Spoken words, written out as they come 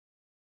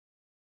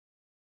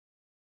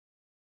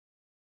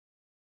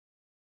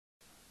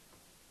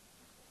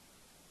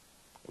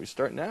We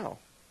start now.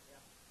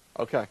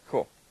 Okay,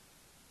 cool.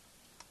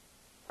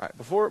 All right,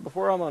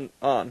 before I'm on,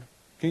 can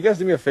you guys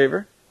do me a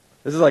favor?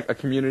 This is like a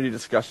community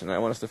discussion. I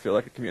want us to feel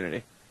like a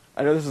community.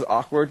 I know this is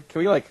awkward. Can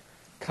we like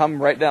come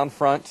right down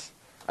front?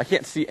 I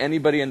can't see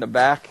anybody in the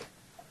back.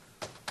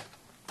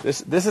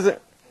 This isn't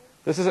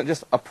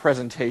just a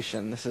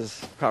presentation. This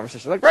is a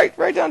conversation. Like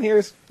right down here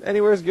is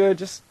anywhere is good.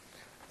 Just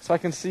so I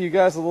can see you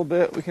guys a little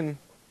bit. We can.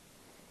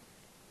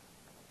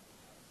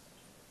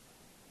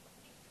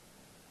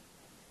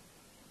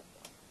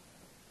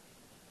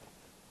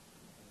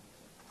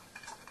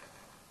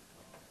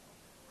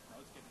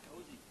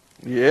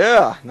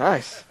 Yeah,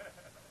 nice.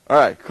 All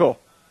right, cool.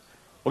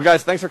 Well,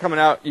 guys, thanks for coming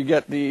out. You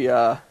get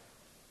the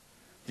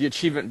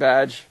achievement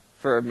badge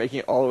for making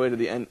it all the way to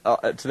the end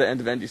of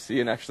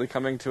NDC and actually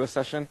coming to a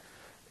session.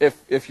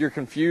 If you're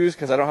confused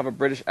because I don't have a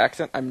British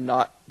accent, I'm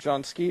not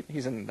John Skeet.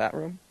 He's in that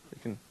room.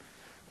 You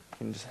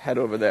can just head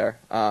over there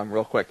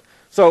real quick.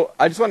 So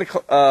I just want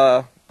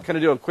to kind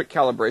of do a quick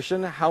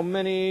calibration. How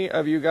many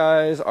of you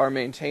guys are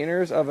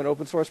maintainers of an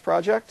open source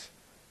project?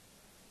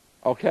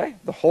 Okay,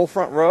 the whole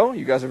front row.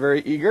 You guys are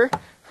very eager.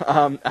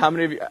 How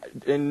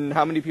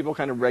many people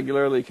kind of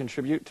regularly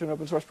contribute to an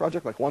open source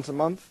project, like once a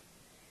month?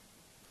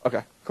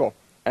 Okay, cool.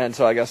 And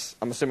so I guess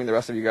I'm assuming the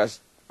rest of you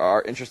guys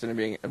are interested in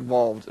being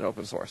involved in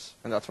open source,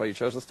 and that's why you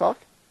chose this talk?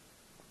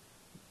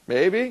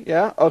 Maybe?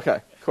 Yeah?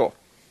 Okay, cool.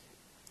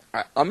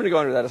 All right, I'm going to go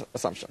under that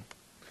assumption.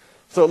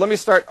 So let me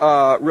start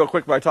real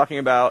quick by talking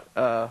about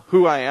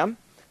who I am.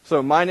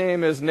 So my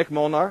name is Nik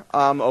Molnar.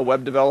 I'm a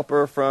web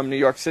developer from New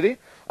York City.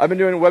 I've been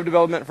doing web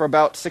development for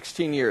about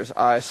 16 years.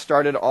 I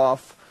started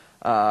off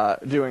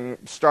doing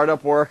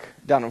startup work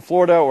down in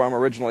Florida, where I'm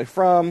originally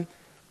from.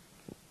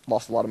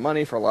 Lost a lot of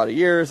money for a lot of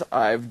years.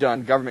 I've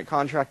done government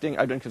contracting.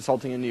 I've done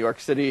consulting in New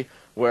York City,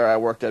 where I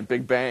worked at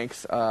big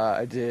banks.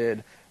 I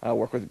did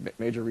work with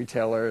major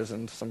retailers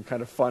and some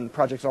kind of fun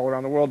projects all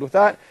around the world with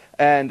that.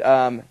 And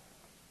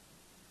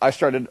I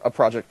started a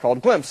project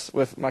called Glimpse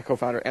with my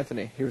co-founder,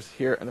 Anthony. He was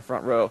here in the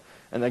front row,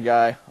 and the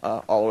guy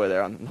all the way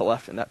there on the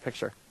left in that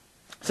picture.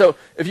 So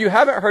if you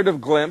haven't heard of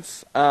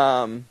Glimpse,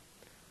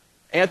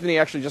 Anthony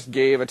actually just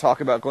gave a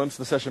talk about Glimpse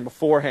the session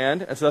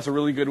beforehand, and so that's a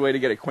really good way to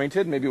get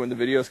acquainted. Maybe when the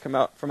videos come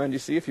out from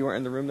NDC, if you weren't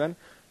in the room then,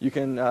 you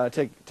can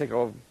take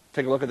a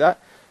look at that.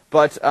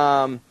 But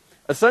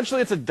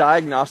essentially, it's a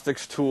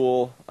diagnostics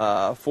tool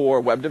for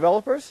web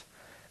developers,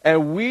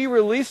 and we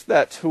released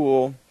that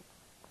tool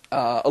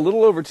a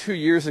little over 2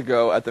 years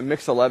ago at the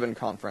Mix 11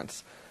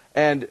 conference,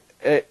 and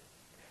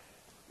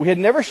we had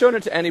never shown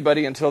it to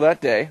anybody until that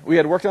day. We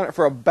had worked on it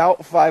for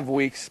about 5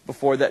 weeks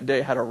before that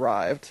day had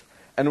arrived.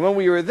 And when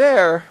we were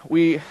there,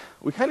 we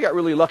kind of got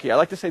really lucky. I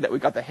like to say that we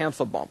got the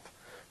Hansel bump.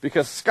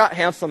 Because Scott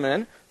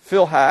Hanselman,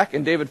 Phil Hack,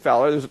 and David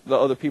Fowler, there's the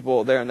other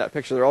people there in that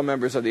picture, they're all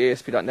members of the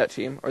ASP.NET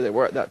team, or they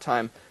were at that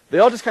time. They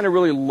all just kind of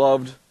really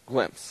loved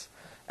Glimpse.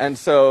 And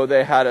so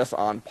they had us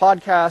on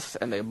podcasts,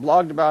 and they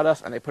blogged about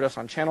us, and they put us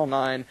on Channel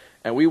 9.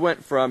 And we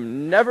went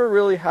from never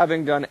really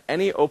having done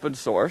any open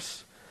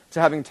source to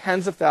having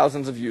tens of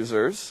thousands of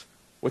users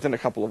within a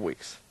couple of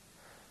weeks.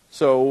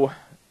 So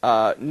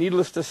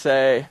needless to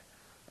say,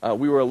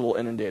 we were a little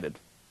inundated.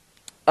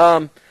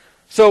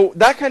 So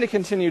that kind of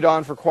continued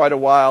on for quite a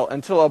while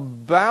until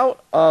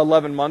about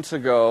 11 months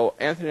ago,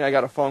 Anthony and I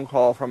got a phone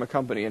call from a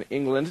company in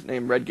England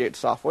named Redgate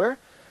Software.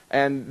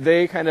 And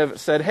they kind of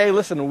said, hey,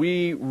 listen,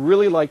 we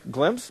really like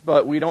Glimpse,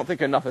 but we don't think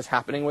enough is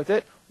happening with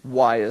it.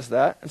 Why is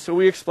that? And so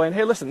we explained,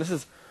 hey, listen, this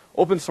is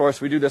open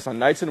source. We do this on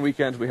nights and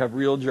weekends. We have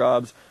real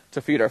jobs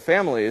to feed our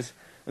families.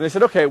 And they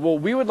said, okay, well,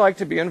 we would like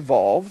to be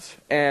involved,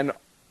 and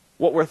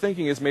what we're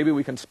thinking is maybe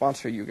we can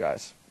sponsor you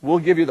guys. We'll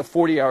give you the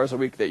 40 hours a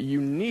week that you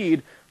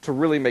need to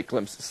really make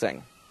Glimpse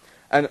sing.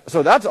 And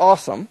so that's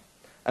awesome.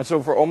 And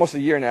so for almost a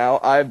year now,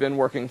 I've been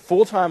working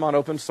full-time on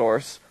open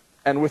source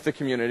and with the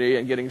community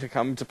and getting to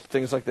come to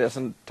things like this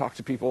and talk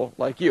to people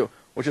like you,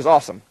 which is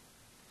awesome.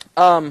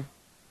 But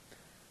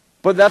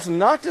that's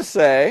not to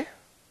say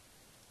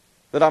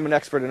that I'm an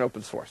expert in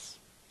open source.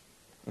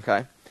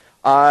 Okay?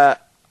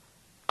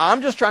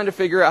 I'm just trying to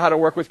figure out how to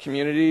work with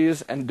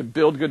communities and to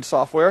build good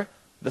software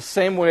the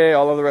same way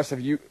all of the rest of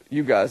you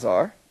guys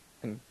are,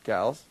 and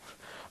gals.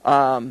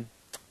 And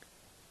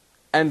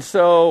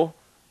so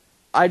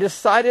I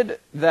decided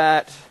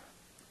that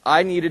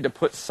I needed to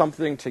put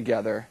something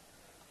together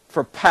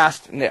for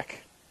past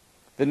Nik.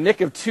 The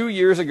Nik of 2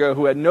 years ago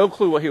who had no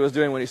clue what he was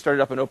doing when he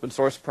started up an open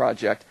source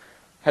project,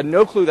 had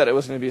no clue that it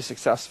was going to be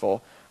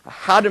successful,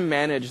 how to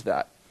manage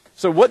that.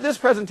 So what this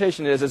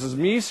presentation is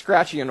me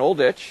scratching an old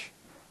itch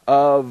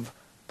of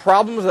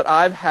problems that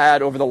I've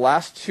had over the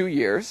last 2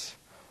 years,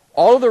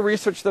 all of the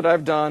research that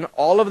I've done,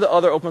 all of the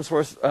other open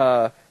source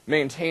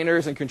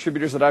maintainers and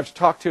contributors that I've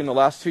talked to in the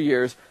last 2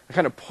 years, I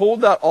kind of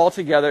pulled that all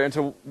together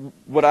into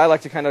what I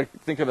like to kind of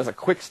think of as a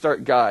quick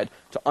start guide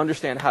to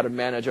understand how to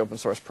manage open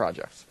source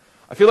projects.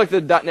 I feel like the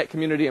 .NET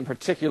community in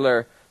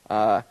particular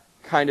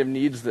kind of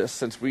needs this,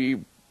 since we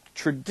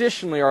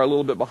traditionally are a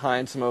little bit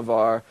behind some of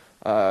our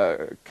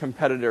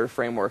competitor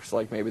frameworks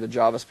like maybe the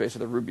Java space or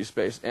the Ruby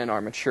space in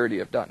our maturity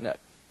of .NET.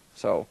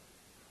 So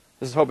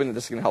this is hoping that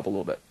this is going to help a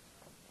little bit.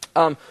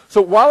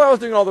 So while I was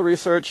doing all the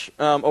research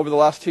over the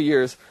last 2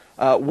 years,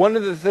 one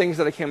of the things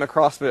that I came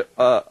across, one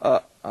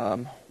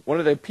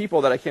of the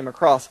people that I came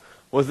across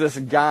was this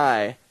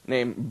guy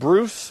named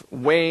Bruce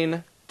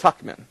Wayne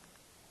Tuckman.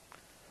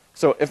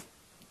 So if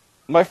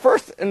my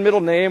first and middle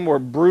name were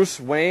Bruce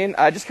Wayne,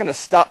 I just kind of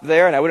stopped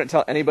there and I wouldn't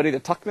tell anybody the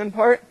Tuckman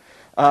part.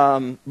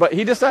 But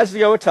he decides to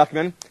go with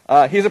Tuckman.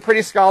 He's a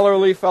pretty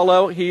scholarly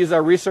fellow. He's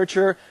a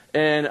researcher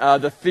in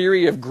the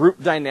theory of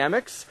group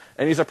dynamics,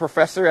 and he's a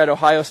professor at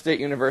Ohio State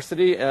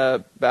University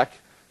back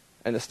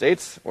in the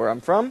States, where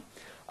I'm from.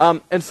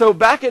 And so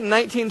back in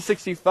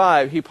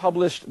 1965, he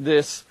published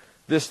this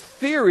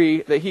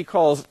theory that he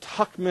calls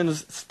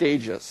Tuckman's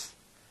stages.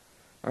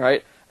 All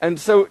right? And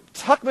so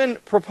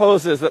Tuckman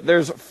proposes that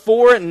there's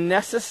 4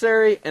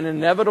 necessary and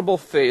inevitable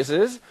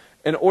phases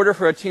in order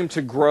for a team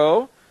to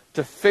grow,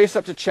 to face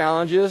up to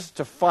challenges,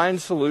 to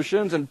find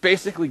solutions, and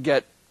basically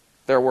get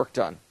their work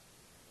done.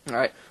 All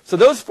right? So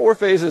those 4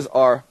 phases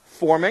are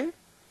forming.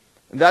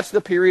 That's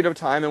the period of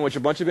time in which a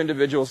bunch of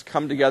individuals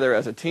come together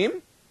as a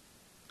team.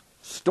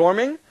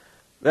 Storming.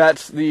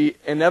 That's the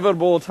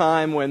inevitable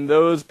time when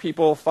those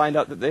people find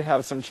out that they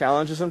have some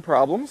challenges and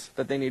problems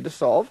that they need to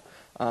solve.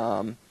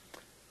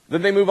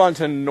 Then they move on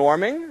to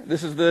norming.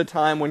 This is the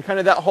time when kind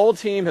of that whole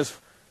team has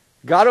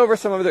got over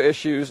some of their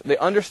issues, they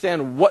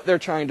understand what they're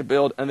trying to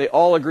build, and they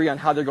all agree on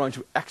how they're going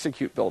to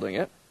execute building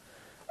it.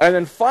 And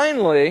then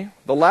finally,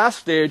 the last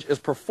stage is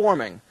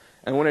performing.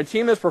 And when a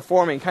team is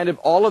performing, kind of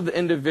all of the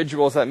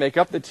individuals that make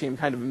up the team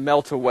kind of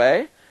melt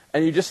away,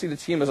 and you just see the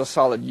team as a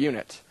solid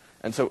unit.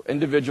 And so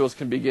individuals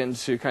can begin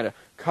to kind of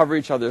cover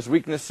each other's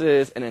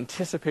weaknesses and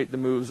anticipate the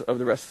moves of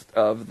the rest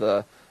of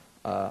the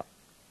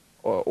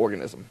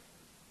organism.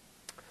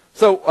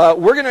 So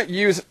we're going to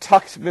use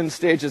Tuckman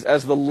stages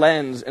as the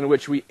lens in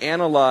which we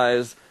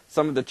analyze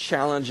some of the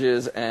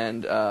challenges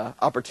and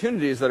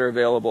opportunities that are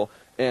available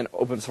in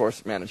open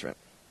source management.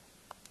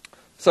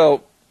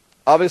 So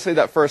obviously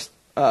that first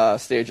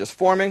stage is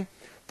forming.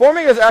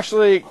 Forming is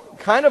actually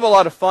kind of a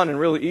lot of fun and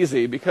really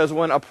easy because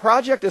when a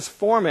project is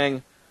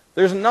forming,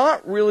 there's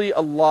not really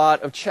a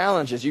lot of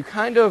challenges. You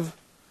kind of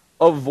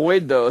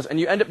avoid those and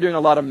you end up doing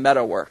a lot of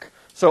meta work.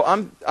 So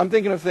I'm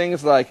thinking of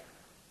things like,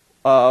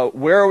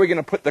 where are we going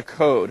to put the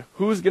code?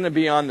 Who's going to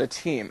be on the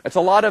team? It's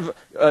a lot of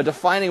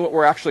defining what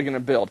we're actually going to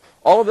build.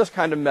 All of this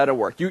kind of meta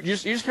work. You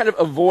just kind of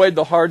avoid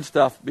the hard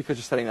stuff because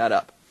you're setting that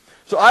up.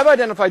 So I've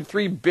identified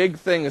 3 big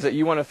things that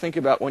you want to think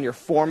about when you're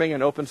forming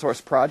an open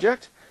source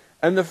project.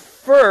 And the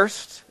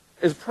first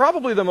is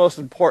probably the most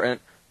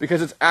important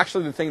because it's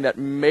actually the thing that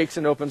makes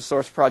an open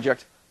source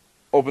project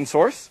open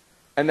source,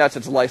 and that's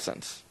its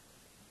license.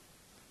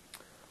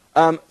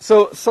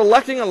 So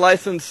selecting a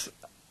license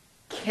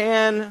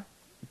can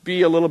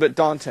be a little bit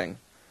daunting.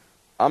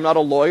 I'm not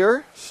a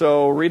lawyer,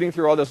 so reading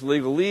through all this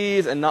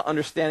legalese and not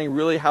understanding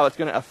really how it's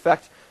going to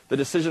affect the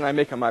decision I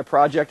make on my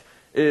project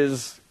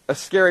is a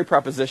scary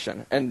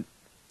proposition, and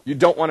you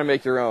don't want to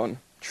make your own.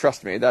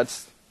 Trust me,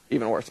 that's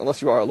even worse,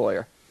 unless you are a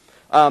lawyer.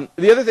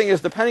 The other thing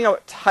is, depending on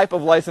what type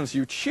of license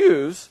you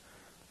choose,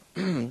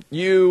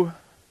 you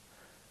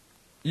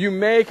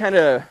may kind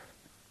of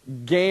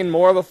gain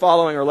more of a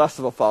following or less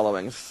of a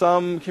following.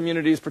 Some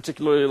communities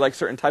particularly like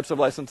certain types of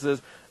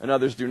licenses, and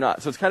others do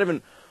not. So it's kind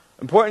of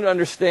important to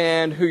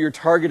understand who you're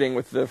targeting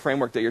with the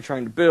framework that you're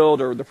trying to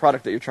build or the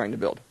product that you're trying to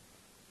build.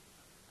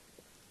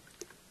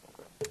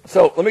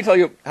 So let me tell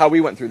you how we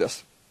went through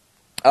this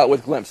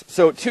with Glimpse.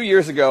 So 2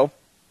 years ago,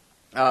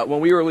 when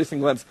we were releasing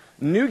Glimpse,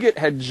 NuGet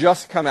had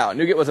just come out.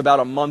 NuGet was about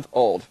a month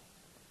old.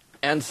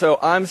 And so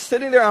I'm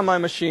sitting there on my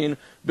machine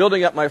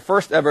building up my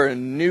first ever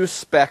new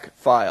spec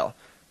file,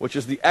 which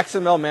is the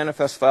XML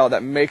manifest file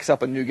that makes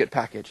up a NuGet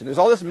package. And there's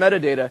all this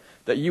metadata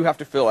that you have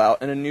to fill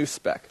out in a new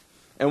spec.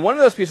 And one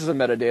of those pieces of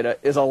metadata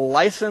is a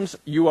license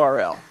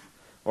URL,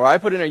 where I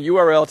put in a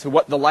URL to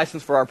what the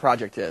license for our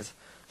project is.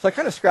 So I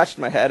kind of scratched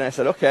my head and I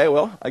said, okay,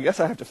 well, I guess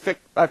I have to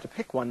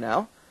pick one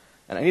now,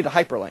 and I need a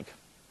hyperlink.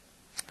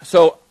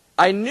 So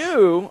I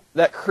knew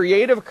that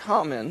Creative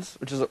Commons,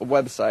 which is a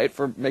website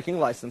for making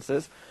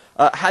licenses,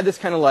 had this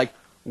kind of like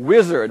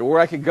wizard where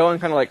I could go and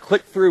kind of like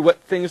click through what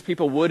things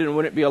people would and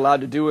wouldn't be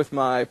allowed to do with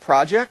my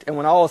project. And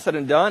when all is said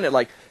and done, it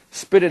like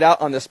spit it out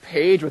on this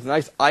page with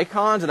nice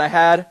icons, and I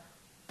had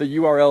the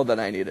URL that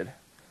I needed.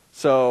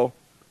 So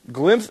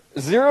Glimpse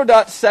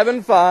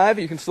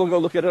 0.75, you can still go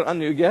look at it on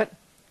NuGet,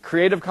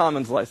 Creative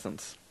Commons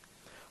license.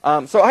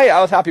 So hey,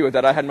 I was happy with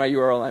that. I had my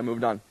URL and I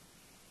moved on.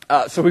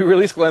 So we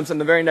released Glimpse,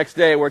 and the very next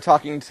day we're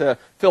talking to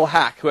Phil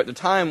Hack, who at the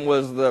time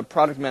was the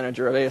product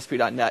manager of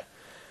ASP.NET.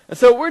 And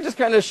so we're just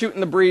kind of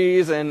shooting the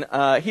breeze, and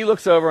he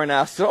looks over and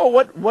asks, oh,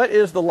 what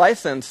is the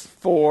license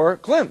for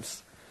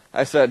Glimpse?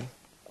 I said,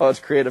 oh, it's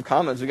Creative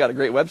Commons. We got a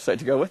great website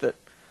to go with it.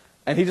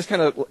 And he just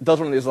kind of does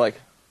one of these like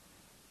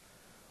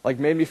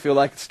made me feel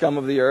like scum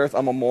of the earth.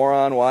 I'm a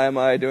moron. Why am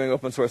I doing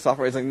open source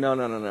software? He's like,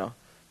 no.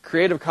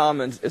 Creative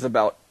Commons is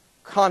about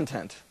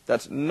content.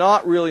 That's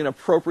not really an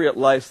appropriate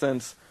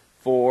license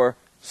for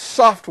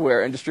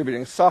software and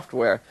distributing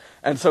software.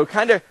 And so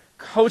kind of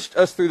coached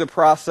us through the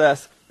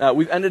process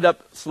We've ended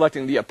up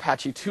selecting the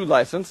Apache 2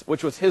 license,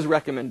 which was his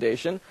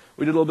recommendation.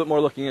 We did a little bit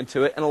more looking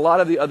into it, and a lot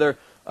of the other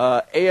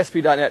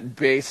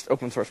ASP.NET-based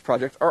open source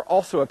projects are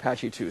also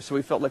Apache 2, so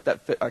we felt like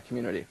that fit our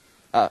community.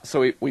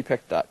 So we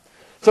picked that.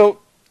 So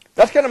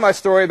that's kind of my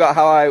story about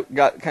how I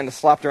got kind of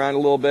slapped around a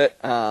little bit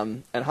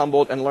and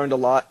humbled and learned a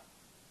lot.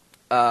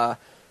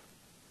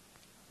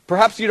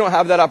 Perhaps you don't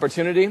have that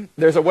opportunity.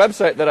 There's a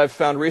website that I've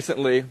found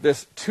recently,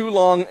 this Too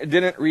Long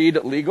Didn't Read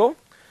Legal,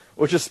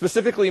 which is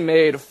specifically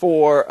made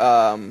for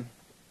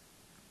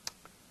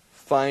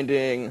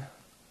finding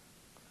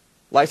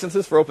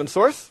licenses for open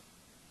source.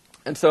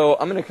 And so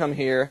I'm going to come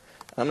here,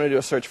 I'm going to do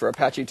a search for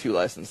Apache 2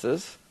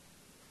 licenses.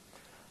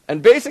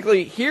 And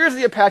basically, here's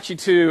the Apache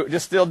 2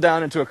 distilled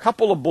down into a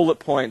couple of bullet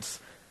points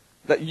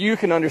that you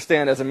can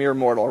understand as a mere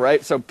mortal,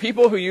 right? So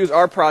people who use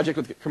our project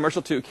with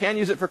Commercial 2 can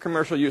use it for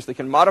commercial use. They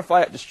can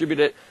modify it, distribute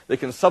it, they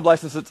can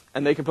sublicense it,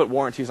 and they can put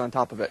warranties on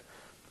top of it.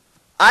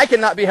 I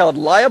cannot be held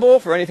liable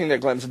for anything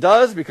that Glimpse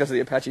does because of the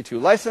Apache 2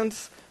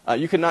 license.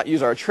 You cannot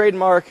use our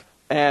trademark,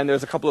 and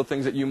there's a couple of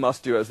things that you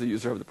must do as the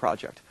user of the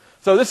project.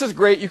 So this is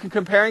great. You can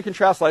compare and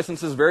contrast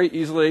licenses very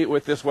easily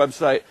with this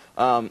website,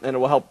 and it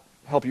will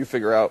help you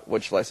figure out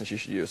which license you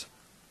should use.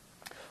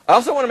 I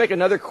also want to make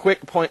another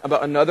quick point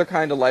about another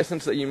kind of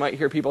license that you might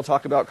hear people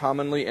talk about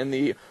commonly in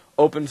the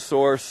open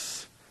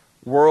source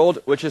world,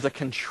 which is a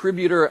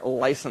contributor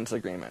license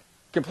agreement.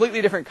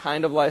 Completely different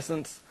kind of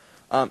license.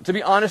 To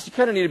be honest, you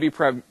kind of need to be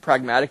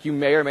pragmatic. You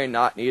may or may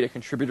not need a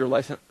contributor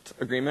license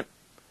agreement.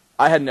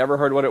 I had never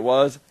heard what it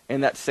was.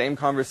 In that same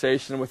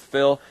conversation with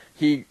Phil,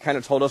 he kind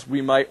of told us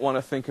we might want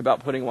to think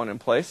about putting one in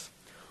place.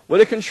 What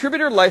a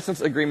contributor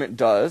license agreement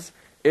does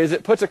is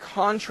it puts a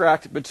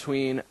contract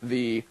between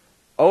the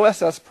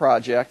OSS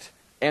project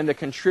and the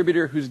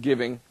contributor who's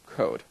giving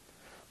code.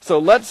 So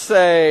let's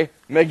say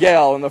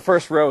Miguel in the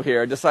first row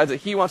here decides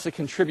that he wants to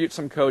contribute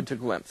some code to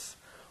Glimpse.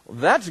 Well,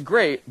 that's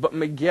great, but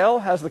Miguel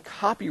has the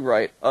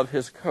copyright of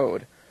his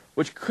code,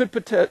 which could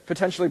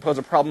potentially pose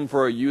a problem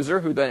for a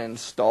user who then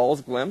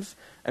installs Glimpse,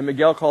 and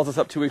Miguel calls us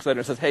up 2 weeks later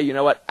and says, hey, you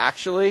know what,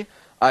 actually,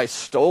 I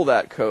stole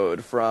that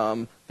code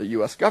from the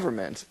US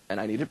government,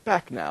 and I need it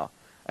back now.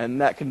 And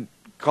that can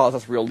cause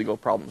us real legal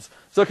problems.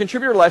 So a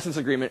contributor license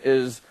agreement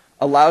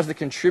allows the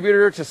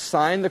contributor to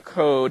sign the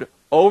code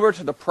over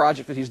to the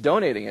project that he's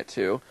donating it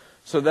to,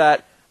 so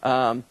that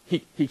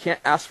he can't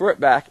ask for it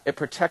back. It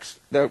protects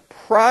the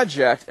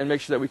project and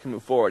makes sure that we can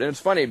move forward. And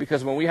it's funny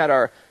because when we had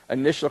our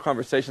initial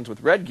conversations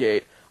with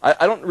Redgate,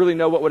 I don't really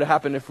know what would have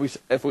happened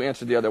if we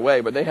answered the other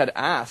way, but they had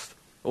asked,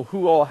 well,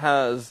 who all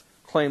has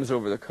claims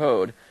over the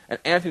code? And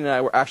Anthony and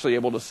I were actually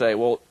able to say,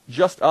 well,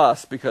 just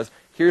us, because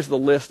here's the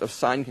list of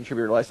signed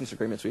contributor license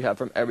agreements we have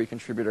from every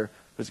contributor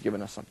who's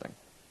given us something.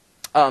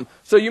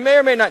 So you may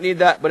or may not need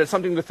that, but it's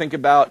something to think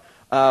about.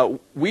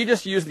 We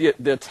just use the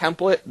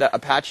template that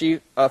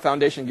Apache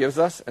Foundation gives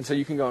us, and so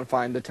you can go and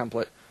find the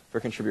template for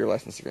contributor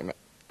license agreement.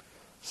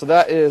 So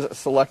that is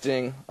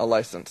selecting a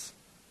license.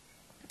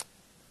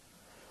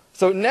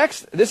 So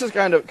next, this is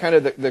kind of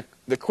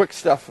the quick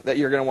stuff that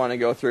you're going to want to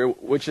go through,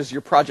 which is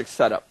your project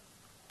setup.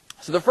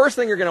 So the first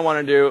thing you're going to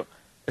want to do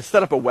is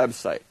set up a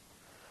website.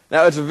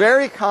 Now, it's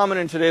very common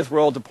in today's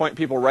world to point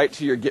people right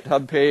to your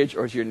GitHub page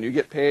or to your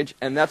NuGet page,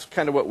 and that's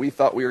kind of what we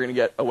thought we were going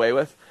to get away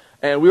with.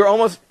 And we were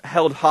almost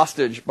held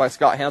hostage by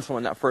Scott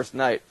Hanselman that first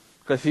night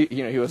because he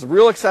was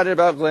real excited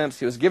about Glimpse.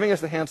 He was giving us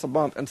the Hansel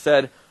bump and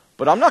said,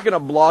 but I'm not going to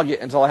blog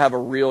it until I have a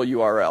real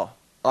URL.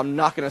 I'm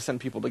not going to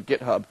send people to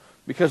GitHub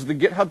because the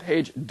GitHub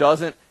page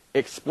doesn't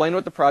explain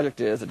what the project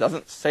is. It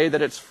doesn't say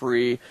that it's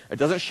free. It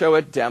doesn't show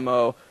a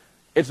demo.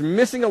 It's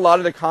missing a lot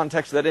of the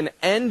context that an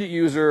end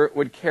user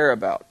would care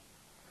about.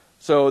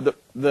 So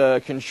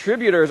the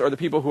contributors or the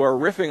people who are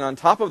riffing on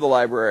top of the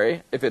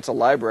library, if it's a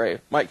library,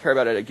 might care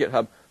about it at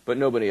GitHub, but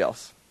nobody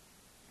else.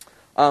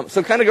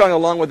 So kind of going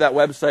along with that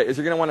website is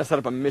you're going to want to set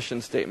up a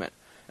mission statement.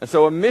 And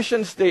so a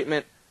mission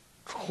statement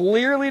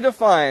clearly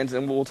defines,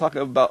 and we'll talk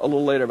about a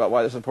little later about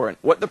why this is important,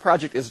 what the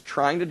project is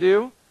trying to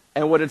do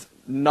and what it's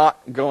not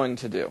going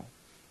to do.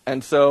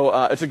 And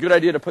so it's a good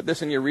idea to put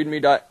this in your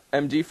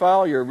readme.md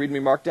file, your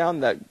readme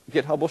markdown that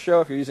GitHub will show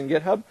if you're using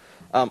GitHub.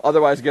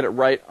 Otherwise, get it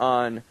right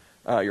on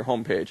your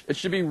home page. It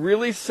should be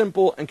really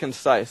simple and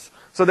concise.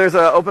 So there's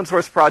an open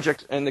source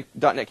project in the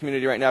 .NET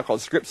community right now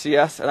called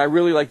Script.cs, and I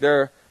really like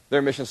their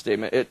mission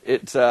statement.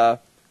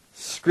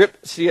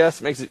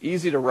 Script.cs makes it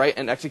easy to write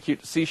and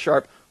execute C#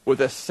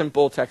 with a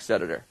simple text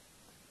editor.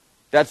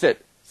 That's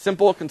it.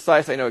 Simple,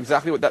 concise. I know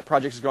exactly what that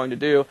project is going to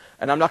do,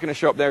 and I'm not going to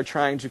show up there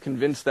trying to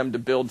convince them to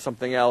build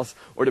something else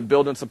or to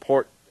build and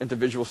support into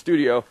Visual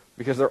Studio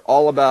because they're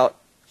all about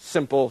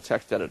simple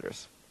text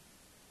editors.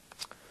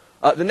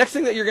 The next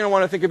thing that you're going to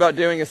want to think about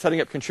doing is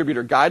setting up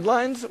contributor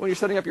guidelines when you're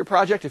setting up your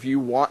project if you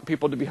want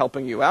people to be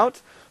helping you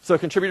out. So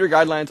contributor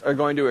guidelines are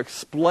going to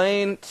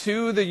explain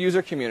to the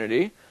user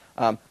community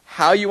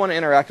how you want to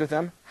interact with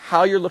them,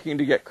 how you're looking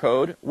to get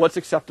code, what's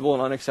acceptable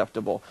and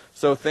unacceptable.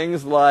 So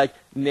things like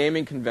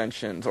naming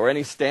conventions or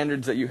any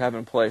standards that you have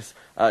in place,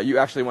 you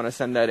actually want to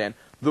send that in.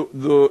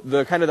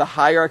 The kind of the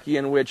hierarchy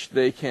in which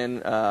they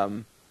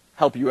can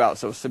help you out.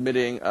 So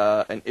submitting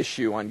an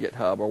issue on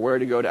GitHub, or where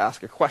to go to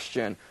ask a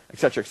question, et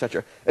cetera, et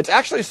cetera. It's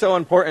actually so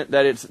important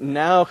that it's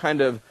now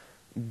kind of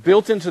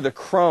built into the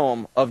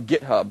Chrome of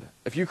GitHub.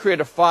 If you create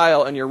a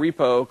file in your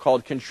repo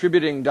called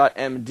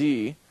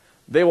contributing.md,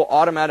 they will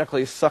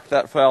automatically suck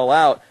that file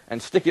out and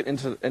stick it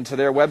into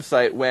their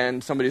website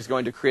when somebody's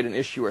going to create an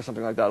issue or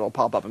something like that. It'll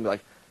pop up and be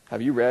like,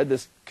 have you read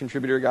this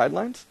contributor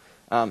guidelines?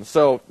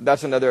 So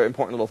that's another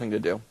important little thing to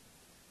do.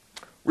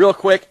 Real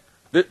quick,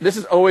 this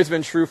has always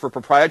been true for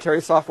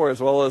proprietary software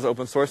as well as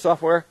open source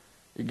software.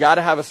 You got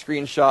to have a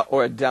screenshot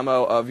or a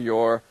demo of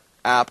your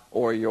app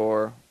or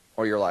your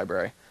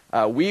library.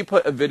 We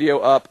put a video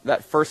up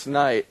that first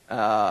night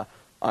on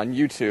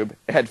YouTube.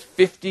 It had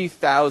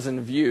 50,000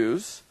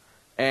 views,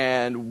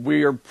 and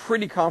we are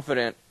pretty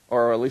confident,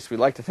 or at least we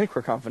like to think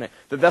we're confident,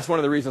 that that's one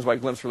of the reasons why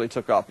Glimpse really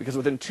took off, because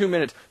within 2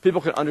 minutes,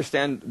 people could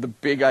understand the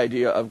big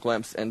idea of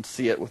Glimpse and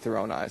see it with their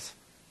own eyes.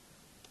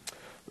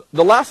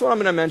 The last one I'm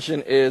going to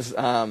mention is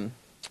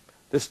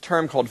this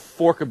term called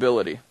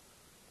forkability.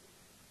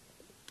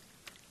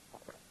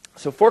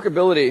 So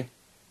forkability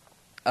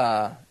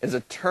is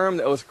a term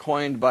that was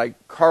coined by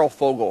Carl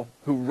Fogel,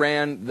 who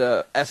ran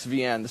the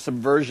SVN, the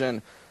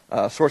Subversion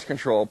source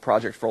control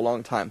project, for a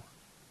long time.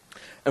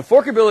 And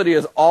forkability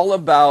is all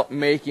about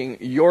making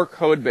your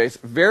code base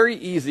very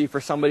easy for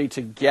somebody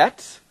to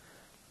get,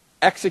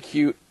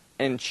 execute,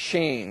 and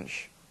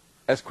change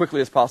as quickly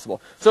as possible.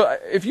 So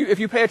if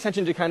you pay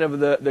attention to kind of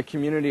the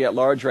community at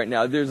large right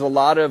now, there's a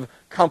lot of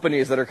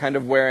companies that are kind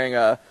of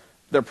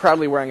they're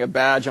proudly wearing a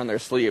badge on their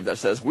sleeve that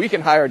says, we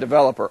can hire a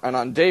developer, and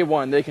on day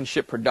one, they can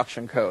ship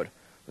production code.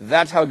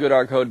 That's how good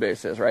our code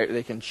base is, right?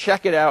 They can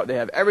check it out. They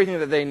have everything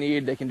that they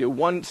need. They can do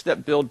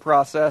one-step build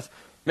process,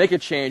 make a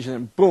change, and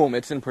then boom,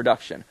 it's in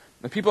production.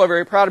 And people are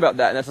very proud about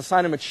that, and that's a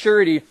sign of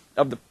maturity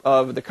of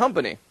the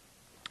company.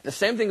 The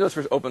same thing goes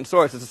for open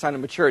source. It's a sign of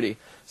maturity.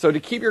 So to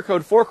keep your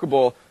code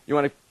forkable, you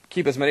want to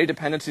keep as many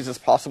dependencies as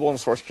possible in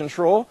source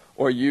control,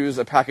 or use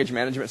a package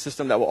management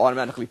system that will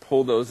automatically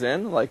pull those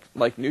in, like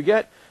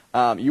NuGet.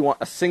 You want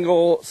a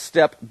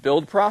single-step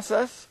build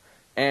process,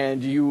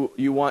 and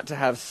you want to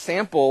have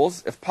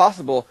samples, if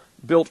possible,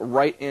 built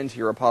right into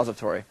your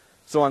repository.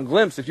 So on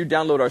Glimpse, if you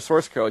download our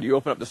source code, you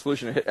open up the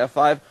solution and hit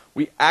F5,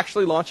 we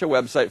actually launch a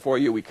website for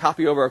you. We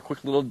copy over a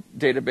quick little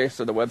database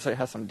so the website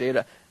has some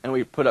data, and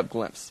we put up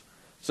Glimpse.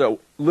 So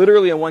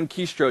literally in one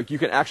keystroke, you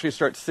can actually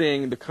start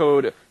seeing the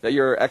code that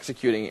you're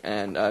executing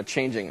and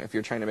changing if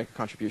you're trying to make a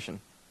contribution.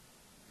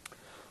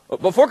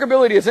 But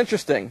forkability is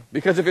interesting,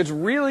 because if it's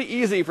really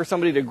easy for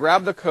somebody to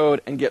grab the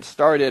code and get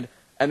started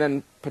and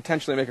then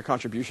potentially make a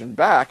contribution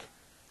back,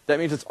 that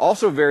means it's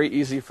also very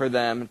easy for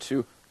them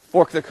to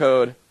fork the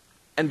code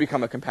and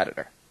become a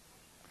competitor.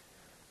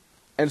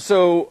 And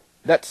so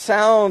that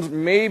sounds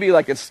maybe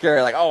like it's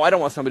scary, like, oh, I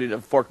don't want somebody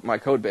to fork my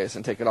code base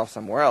and take it off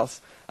somewhere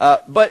else.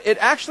 But it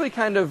actually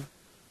kind of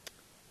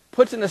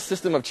puts in a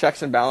system of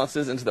checks and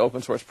balances into the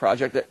open source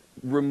project that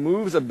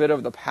removes a bit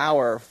of the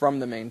power from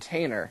the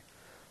maintainer,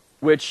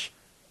 which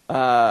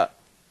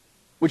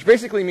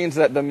basically means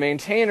that the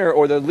maintainer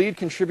or the lead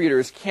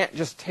contributors can't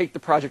just take the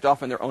project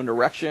off in their own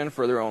direction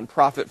for their own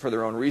profit, for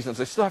their own reasons.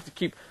 They still have to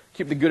keep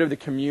the good of the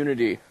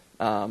community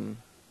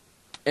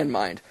in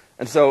mind.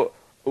 And so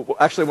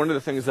actually one of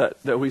the things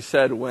that we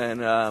said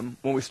when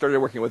we started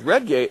working with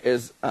Redgate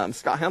is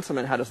Scott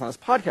Hanselman had us on his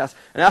podcast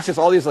and asked us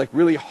all these like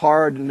really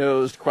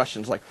hard-nosed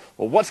questions like,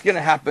 well, what's going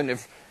to happen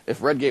if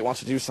Redgate wants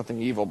to do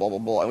something evil, blah, blah,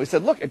 blah. And we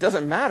said, look, it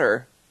doesn't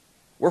matter.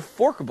 We're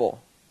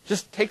forkable.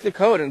 Just take the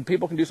code and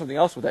people can do something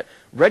else with it.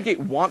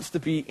 Redgate wants to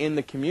be in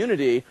the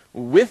community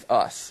with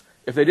us.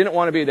 If they didn't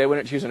want to be, they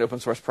wouldn't choose an open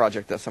source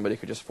project that somebody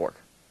could just fork.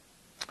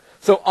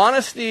 So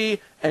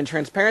honesty and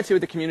transparency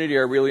with the community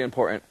are really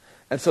important.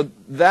 And so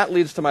that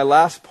leads to my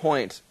last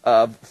point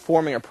of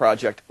forming a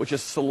project, which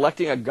is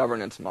selecting a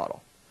governance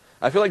model.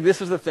 I feel like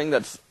this is the thing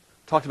that's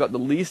talked about the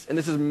least, and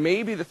this is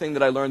maybe the thing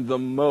that I learned the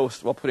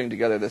most while putting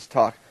together this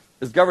talk,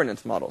 is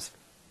governance models.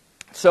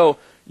 So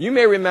you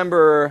may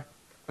remember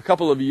a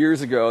couple of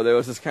years ago, there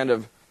was this kind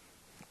of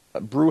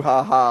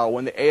brouhaha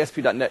when the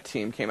ASP.NET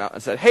team came out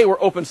and said, hey, we're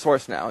open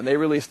source now. And they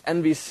released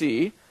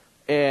MVC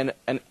in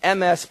an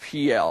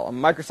MSPL, a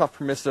Microsoft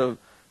Permissive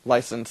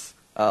License,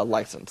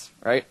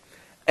 right?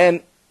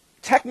 And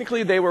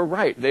technically they were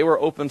right. They were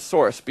open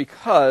source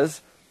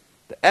because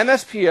the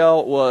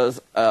MSPL was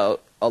a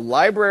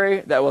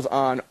library that was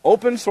on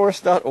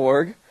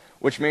opensource.org,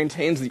 which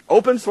maintains the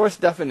open source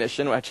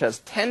definition, which has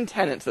 10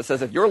 tenets that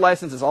says if your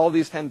license is all of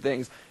these 10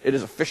 things, it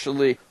is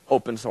officially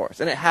open source.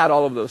 And it had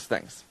all of those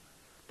things.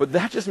 But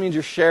that just means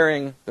you're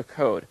sharing the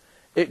code.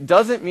 It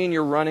doesn't mean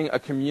you're running a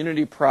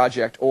community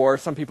project, or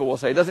some people will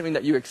say, it doesn't mean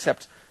that you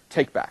accept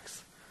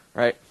takebacks,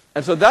 right?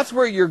 And so that's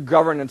where your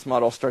governance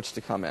model starts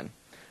to come in.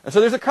 And so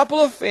there's a couple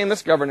of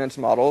famous governance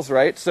models,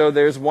 right? So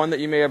there's one that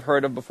you may have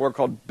heard of before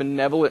called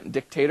benevolent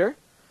dictator.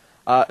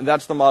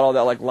 That's the model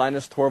that like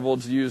Linus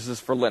Torvalds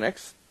uses for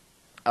Linux.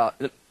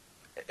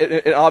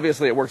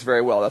 Obviously, it works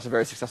very well. That's a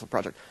very successful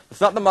project. It's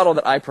not the model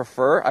that I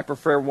prefer. I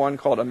prefer one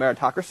called a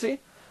meritocracy.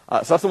 So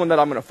that's the one that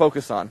I'm going to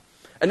focus on.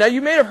 And now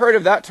you may have heard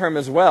of that term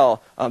as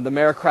well, the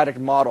meritocratic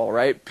model,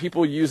 right?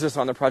 People use this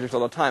on their projects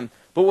all the time.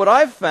 But what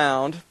I've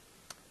found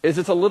is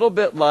it's a little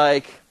bit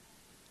like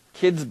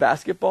kids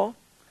basketball.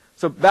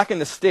 So back in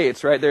the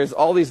States, right, there's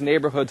all these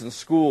neighborhoods and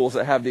schools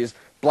that have these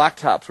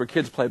blacktops where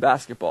kids play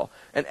basketball.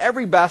 And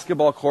every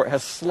basketball court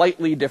has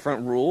slightly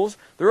different rules.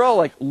 They're all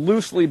like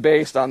loosely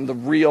based on the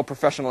real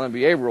professional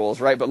NBA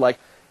rules, right? But like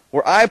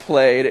where I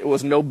played, it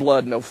was no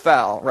blood, no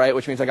foul, right?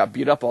 Which means I got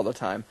beat up all the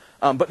time.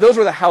 But those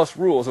were the house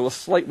rules. It was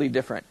slightly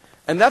different.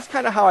 And that's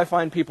kind of how I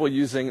find people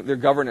using their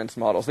governance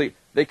models.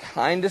 They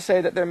kind of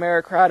say that they're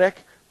meritocratic,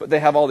 but they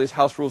have all these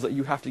house rules that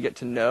you have to get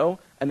to know,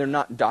 and they're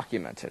not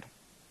documented.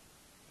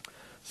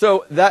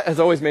 So that has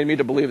always made me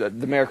to believe that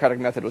the meritocratic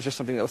method was just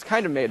something that was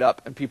kind of made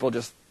up, and people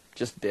just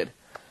did.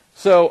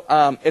 So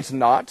it's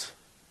not.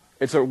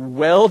 It's a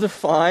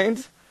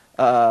well-defined,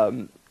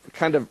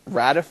 kind of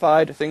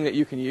ratified thing that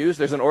you can use.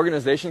 There's an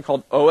organization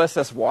called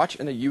OSS Watch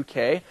in the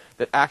UK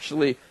that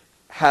actually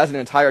has an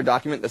entire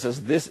document that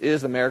says this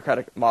is the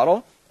meritocratic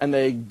model, and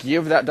they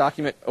give that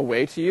document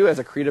away to you as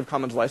a Creative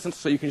Commons license,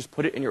 so you can just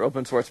put it in your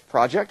open source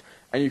project,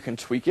 and you can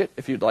tweak it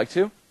if you'd like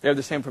to. They have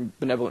the same from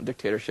benevolent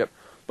dictatorship.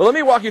 But let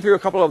me walk you through a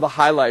couple of the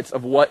highlights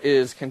of what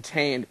is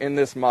contained in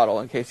this model,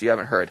 in case you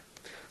haven't heard.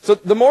 So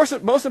the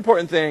most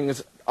important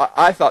things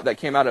I thought that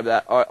came out of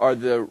that are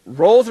the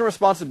roles and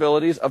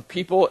responsibilities of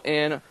people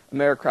in a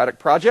meritocratic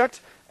project,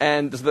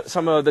 and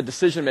some of the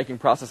decision-making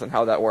process and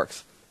how that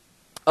works.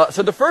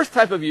 So the first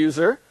type of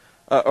user,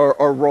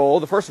 or role,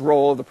 the first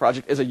role of the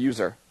project is a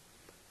user.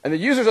 And the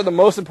users are the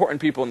most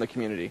important people in the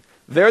community.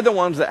 They're the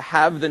ones that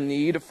have the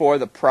need for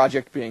the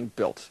project being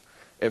built.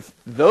 If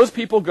those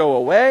people go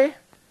away,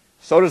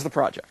 so does the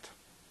project.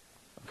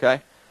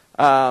 Okay?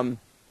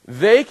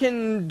 They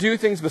can do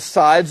things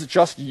besides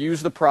just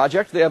use the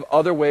project. They have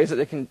other ways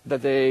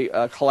that they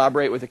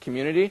collaborate with the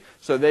community.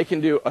 So they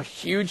can do a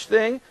huge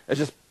thing that's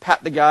just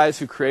pat the guys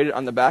who created it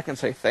on the back and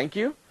say thank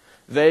you.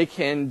 They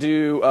can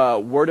do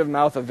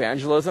word-of-mouth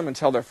evangelism and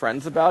tell their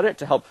friends about it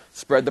to help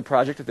spread the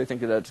project if they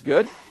think that it's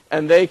good.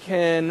 And they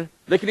can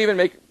even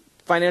make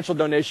financial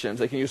donations.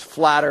 They can use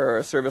Flatter or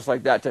a service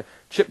like that to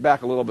chip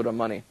back a little bit of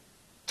money.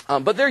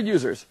 But they're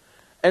users.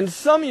 And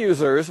some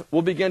users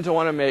will begin to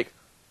want to make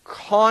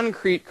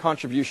concrete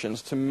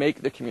contributions to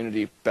make the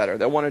community better.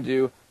 They want to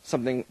do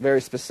something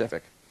very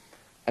specific.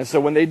 And so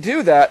when they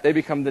do that,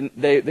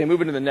 they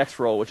move into the next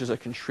role, which is a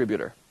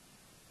contributor.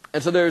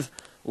 And so there's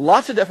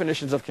lots of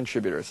definitions of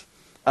contributors.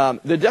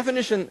 The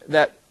definition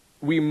that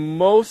we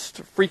most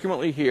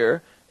frequently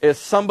hear is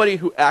somebody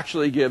who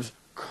actually gives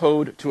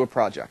code to a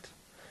project.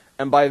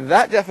 And by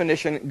that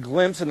definition,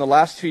 Glimpse in the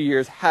last 2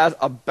 years has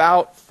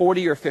about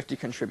 40 or 50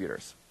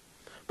 contributors.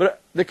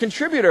 But the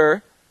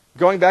contributor,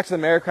 going back to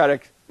the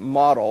meritocratic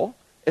model,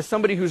 is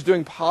somebody who's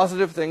doing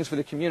positive things for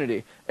the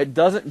community. It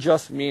doesn't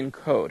just mean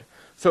code.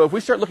 So if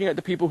we start looking at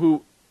the people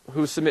who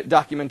submit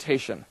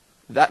documentation,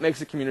 that makes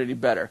the community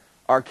better.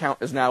 Our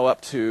count is now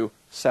up to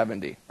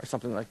 70 or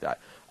something like that.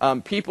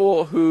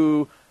 People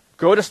who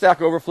go to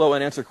Stack Overflow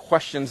and answer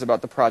questions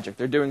about the project.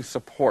 They're doing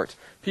support.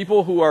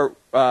 People who are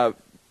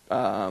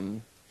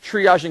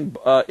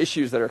triaging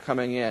issues that are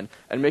coming in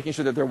and making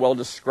sure that they're well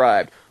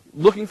described.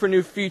 Looking for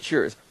new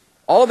features.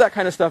 All of that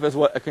kind of stuff is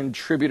what a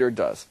contributor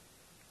does.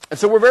 And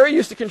so we're very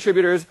used to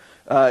contributors.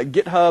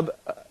 GitHub,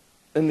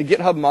 in the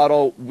GitHub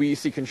model, we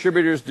see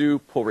contributors do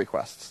pull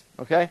requests.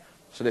 Okay?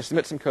 So they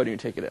submit some code and you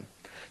take it in.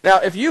 Now,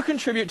 if you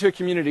contribute to a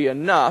community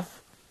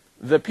enough,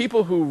 the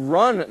people who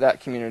run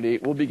that community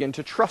will begin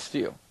to trust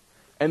you.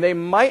 And they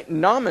might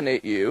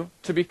nominate you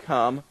to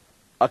become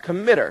a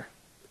committer.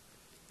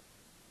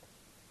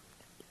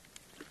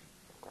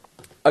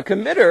 A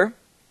committer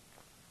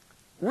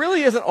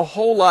really isn't a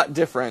whole lot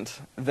different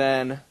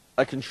than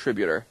a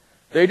contributor.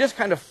 They just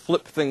kind of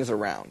flip things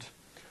around.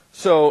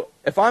 So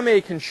if I'm a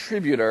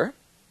contributor,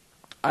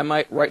 I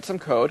might write some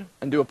code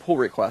and do a pull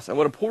request. And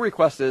what a pull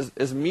request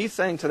is me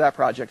saying to that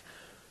project,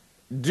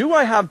 do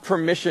I have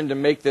permission to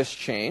make this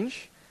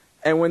change?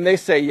 And when they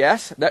say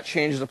yes, that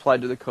change is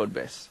applied to the code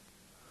base.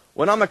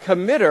 When I'm a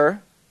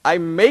committer, I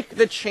make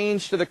the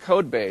change to the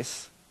code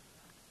base,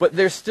 but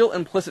there's still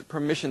implicit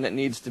permission that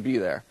needs to be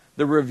there.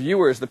 The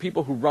reviewers, the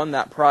people who run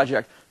that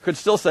project, could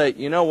still say,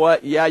 you know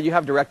what, yeah, you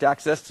have direct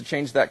access to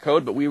change that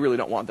code, but we really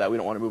don't want that. We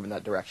don't want to move in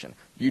that direction.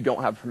 You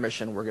don't have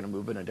permission. We're going to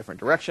move in a different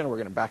direction. We're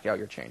going to back out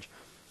your change.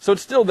 So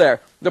it's still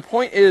there. The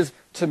point is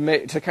to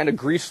kind of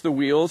grease the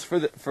wheels for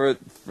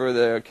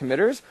the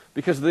committers,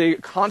 because they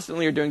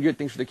constantly are doing good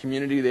things for the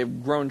community.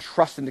 They've grown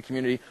trust in the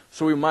community,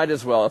 so we might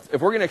as well,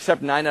 if we're going to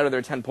accept 9 out of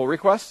their 10 pull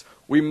requests,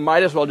 we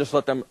might as well just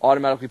let them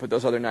automatically put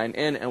those other 9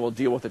 in, and we'll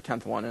deal with the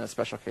 10th one in a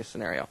special case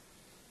scenario.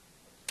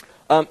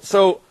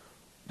 So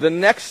the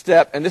next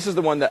step, and this is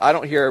the one that I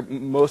don't hear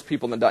most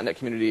people in the .NET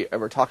community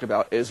ever talk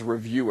about, is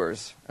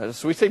reviewers.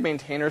 So we say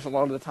maintainers a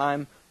lot of the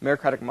time.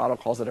 Meritocratic model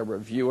calls it a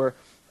reviewer.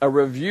 A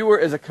reviewer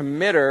is a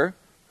committer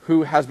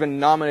who has been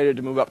nominated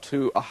to move up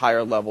to a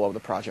higher level of the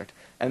project.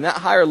 And that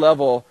higher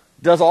level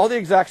does all the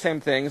exact same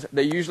things.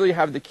 They usually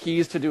have the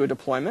keys to do a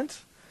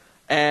deployment.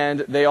 And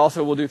they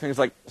also will do things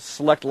like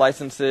select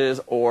licenses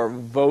or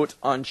vote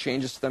on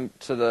changes to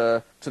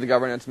the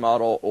governance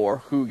model or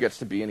who gets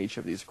to be in each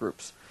of these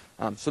groups.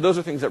 So those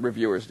are things that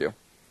reviewers do.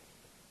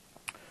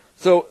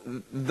 So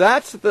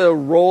that's the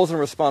roles and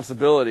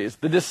responsibilities.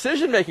 The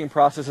decision-making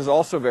process is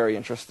also very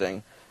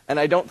interesting, and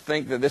I don't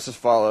think that this is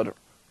followed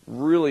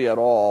really at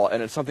all,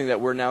 and it's something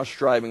that we're now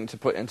striving to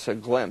put into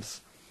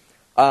Glimpse.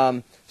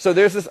 So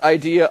there's this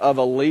idea of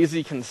a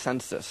lazy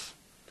consensus,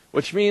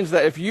 which means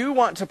that if you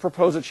want to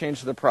propose a change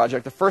to the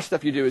project, the first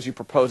step you do is you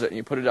propose it and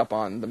you put it up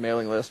on the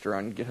mailing list or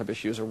on GitHub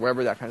issues or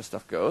wherever that kind of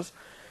stuff goes.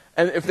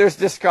 And if there's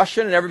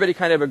discussion and everybody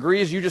kind of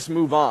agrees, you just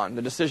move on.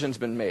 The decision's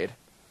been made.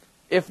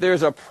 If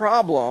there's a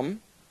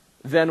problem,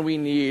 then we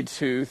need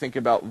to think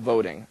about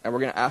voting, and we're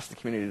going to ask the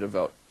community to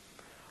vote.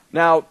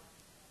 Now,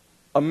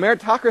 a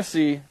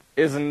meritocracy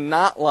is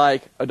not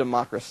like a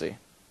democracy.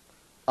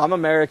 I'm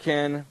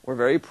American. We're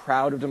very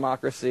proud of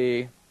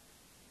democracy.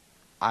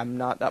 I'm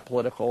not that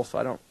political, so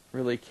I don't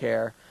really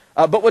care.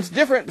 But what's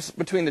different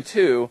between the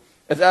two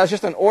is as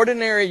just an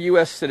ordinary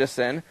U.S.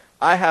 citizen,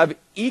 I have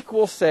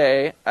equal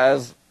say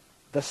as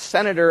the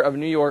senator of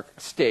New York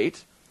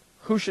State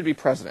who should be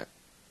president.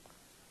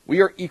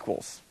 We are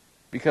equals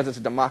because it's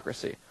a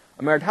democracy.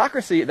 A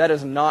meritocracy, that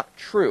is not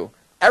true.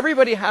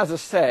 Everybody has a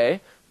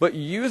say, but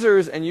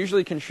users and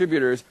usually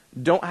contributors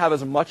don't have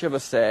as much of a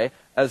say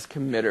as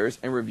committers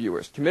and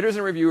reviewers. Committers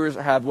and reviewers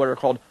have what are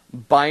called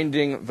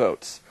binding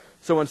votes.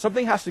 So when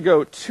something has to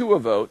go to a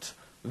vote,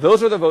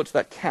 those are the votes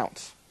that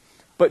count.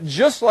 But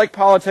just like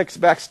politics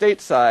back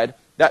stateside,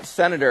 that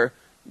senator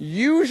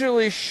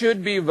usually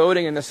should be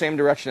voting in the same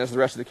direction as the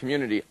rest of the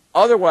community.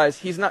 Otherwise,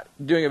 he's not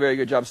doing a very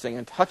good job staying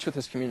in touch with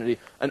his community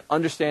and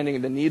understanding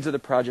the needs of the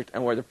project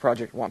and where the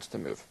project wants to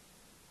move.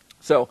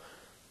 So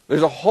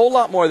there's a whole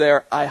lot more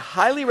there. I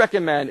highly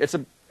recommend, it's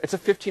a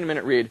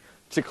 15-minute read,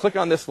 to click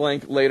on this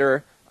link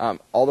later.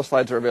 All the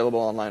slides are available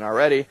online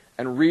already,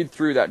 and read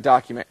through that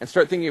document and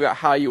start thinking about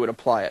how you would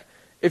apply it.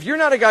 If you're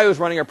not a guy who's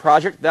running a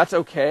project, that's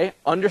okay.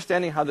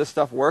 Understanding how this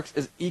stuff works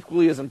is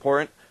equally as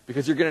important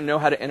because you're going to know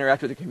how to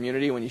interact with the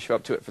community when you show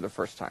up to it for the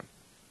first time.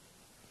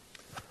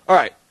 All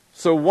right,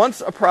 so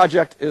once a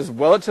project is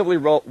relatively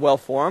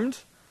well-formed,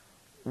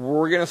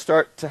 we're going to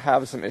start to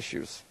have some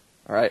issues.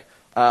 All right,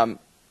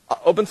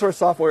 open source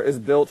software is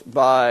built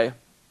by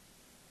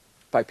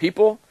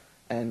people,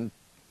 and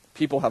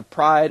people have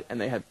pride, and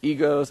they have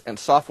egos, and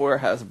software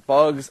has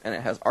bugs, and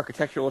it has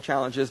architectural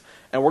challenges,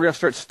 and we're going to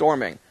start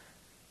storming.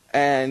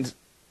 And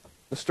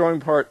the storming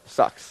part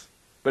sucks.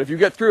 But if you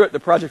get through it, the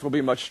project will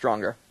be much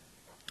stronger.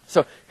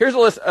 So here's a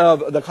list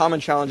of the common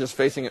challenges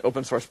facing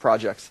open source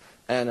projects,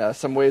 and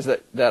some ways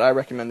that I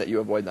recommend that you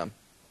avoid them.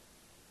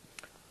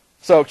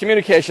 So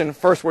communication,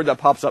 first word that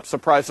pops up,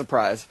 surprise,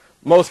 surprise.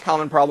 Most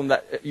common problem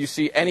that you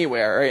see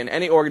anywhere, right, in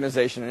any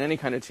organization, in any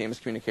kind of team, is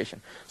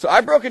communication. So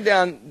I broke it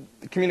down,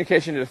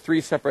 communication, into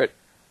three separate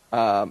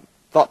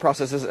thought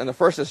processes, and the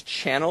first is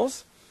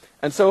channels.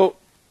 And so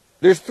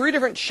there's three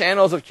different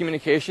channels of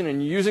communication,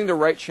 and using the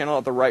right channel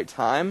at the right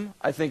time,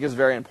 I think, is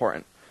very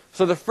important.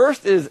 So the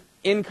first is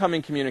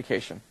incoming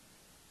communication.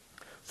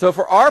 So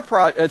for our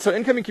so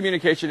incoming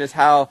communication is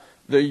how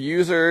the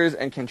users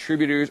and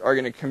contributors are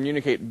going to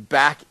communicate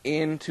back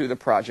into the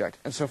project.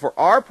 And so for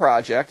our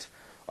project,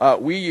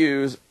 we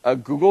use a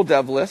Google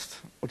Dev List,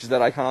 which is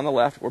that icon on the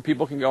left, where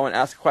people can go and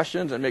ask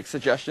questions and make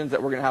suggestions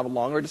that we're going to have a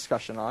longer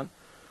discussion on.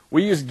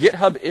 We use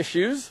GitHub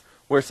Issues,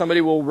 where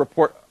somebody will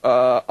report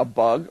a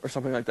bug or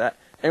something like that.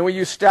 And we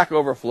use Stack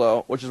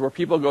Overflow, which is where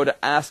people go to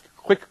ask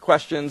quick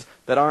questions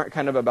that aren't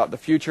kind of about the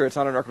future. It's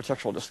not an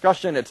architectural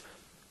discussion. It's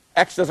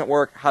X doesn't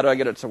work. How do I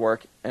get it to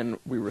work? And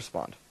we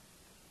respond.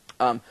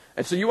 And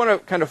so you want to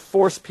kind of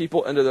force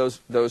people into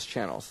those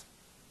channels.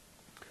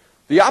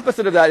 The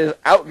opposite of that is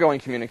outgoing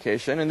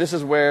communication, and this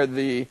is where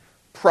the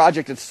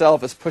project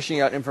itself is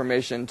pushing out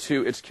information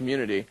to its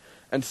community.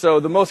 And so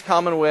the most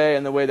common way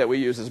and the way that we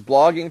use is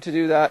blogging to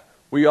do that.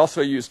 We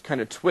also use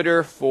kind of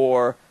Twitter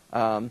for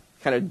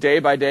kind of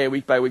day-by-day,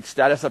 week-by-week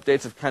status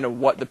updates of kind of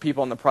what the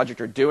people on the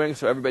project are doing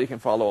so everybody can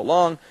follow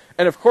along.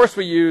 And of course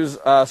we use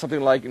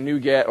something like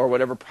NuGet or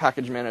whatever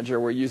package manager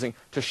we're using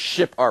to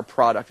ship our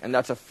product, and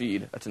that's a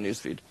feed. That's a news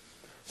feed.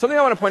 Something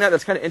I want to point out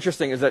that's kind of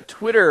interesting is that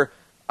Twitter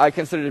I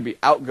consider to be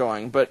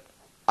outgoing, but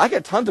I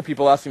get tons of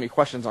people asking me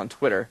questions on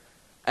Twitter,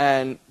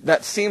 and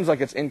that seems like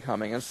it's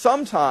incoming. And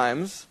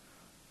sometimes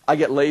I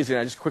get lazy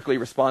and I just quickly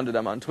respond to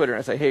them on Twitter and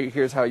I say, hey,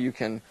 here's how you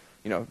can,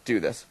 do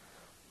this.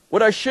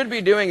 What I should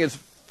be doing is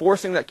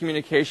forcing that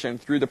communication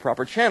through the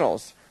proper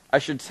channels. I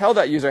should tell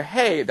that user,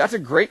 hey, that's a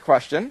great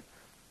question.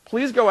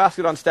 Please go ask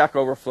it on Stack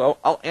Overflow.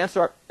 I'll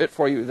answer it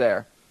for you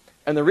there.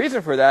 And the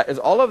reason for that is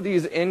all of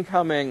these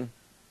incoming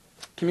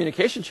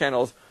communication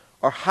channels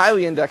are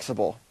highly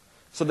indexable.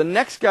 So the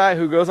next guy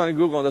who goes on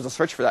Google and does a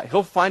search for that,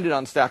 he'll find it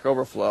on Stack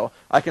Overflow.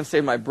 I can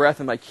save my breath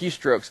and my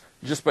keystrokes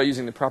just by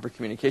using the proper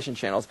communication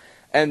channels.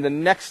 And the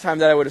next time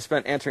that I would have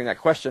spent answering that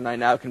question, I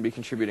now can be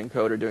contributing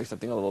code or doing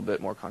something a little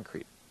bit more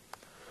concrete.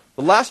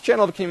 The last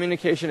channel of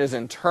communication is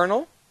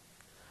internal.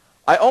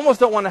 I almost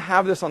don't want to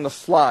have this on the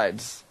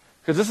slides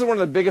Because this is one of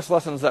the biggest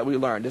lessons that we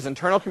learned, is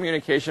internal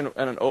communication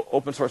in an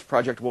open source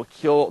project will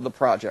kill the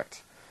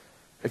project.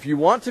 If you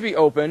want to be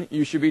open,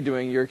 you should be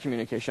doing your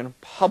communication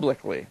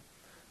publicly.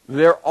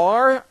 There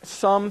are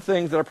some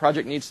things that a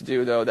project needs to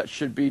do, though, that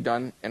should be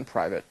done in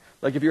private.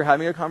 Like if you're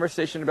having a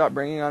conversation about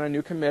bringing on a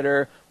new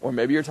committer, or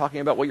maybe you're talking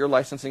about what your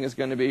licensing is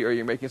going to be, or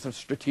you're making some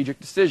strategic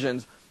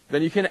decisions,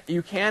 then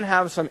you can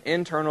have some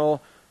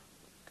internal,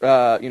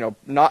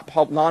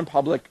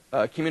 non-public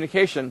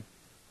communication,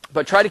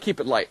 but try to keep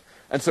it light.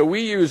 And so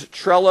we use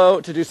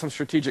Trello to do some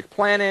strategic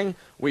planning.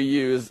 We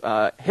use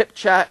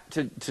HipChat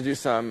to do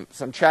some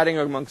chatting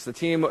amongst the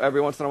team every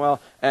once in a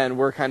while. And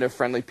we're kind of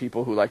friendly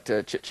people who like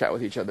to chit-chat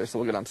with each other. So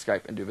we'll get on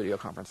Skype and do video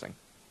conferencing.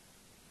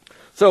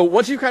 So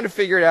once you've kind of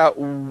figured out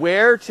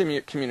where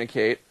to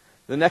communicate,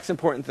 the next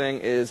important thing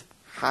is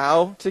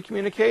how to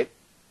communicate.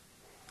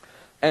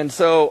 And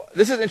so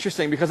this is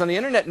interesting because on the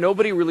internet,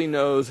 nobody really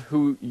knows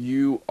who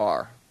you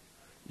are.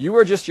 You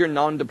are just your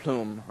nom de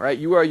plume, right?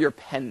 You are your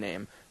pen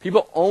name.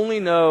 People only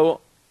know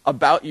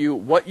about you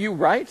what you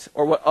write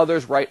or what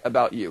others write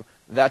about you.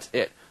 That's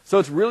it. So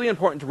it's really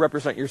important to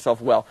represent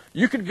yourself well.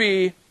 You could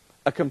be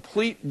a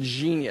complete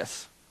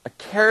genius, a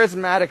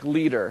charismatic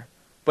leader,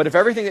 but if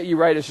everything that you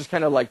write is just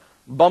kind of like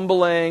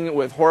bumbling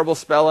with horrible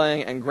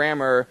spelling and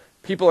grammar,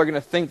 people are going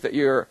to think that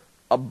you're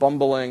a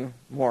bumbling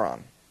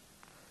moron.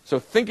 So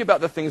think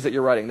about the things that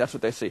you're writing. That's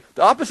what they see.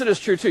 The opposite is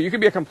true, too. You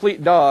can be a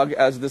complete dog,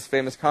 as this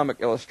famous comic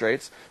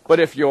illustrates, but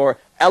if you're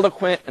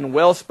eloquent and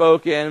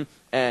well-spoken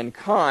and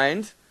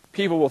kind,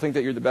 people will think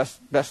that you're the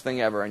best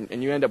thing ever,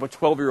 and you end up with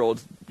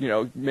 12-year-olds,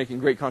 making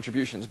great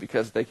contributions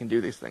because they can do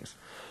these things.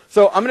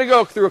 So I'm going to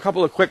go through a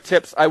couple of quick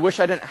tips. I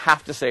wish I didn't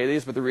have to say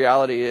these, but the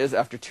reality is,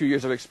 after 2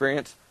 years of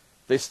experience,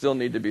 they still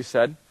need to be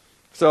said.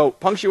 So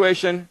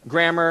punctuation,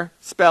 grammar,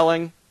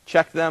 spelling,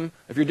 check them.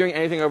 If you're doing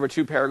anything over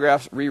 2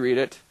 paragraphs, reread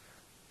it.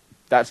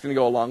 That's going to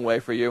go a long way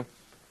for you.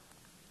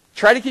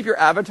 Try to keep your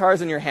avatars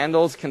and your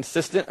handles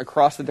consistent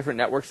across the different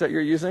networks that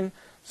you're using.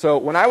 So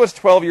when I was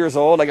 12 years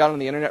old, I got on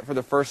the internet for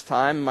the first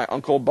time. My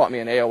uncle bought me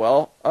an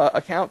AOL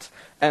account.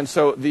 And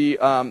so the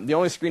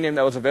only screen name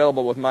that was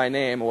available with my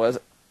name was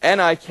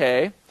Nik,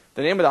 the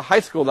name of the high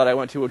school that I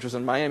went to, which was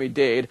in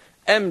Miami-Dade,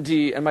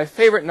 MD, and my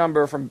favorite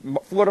number from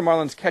Florida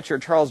Marlins catcher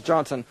Charles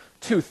Johnson,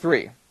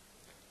 23.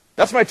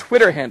 That's my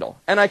Twitter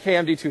handle,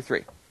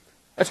 NIKMD23.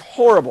 That's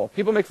horrible.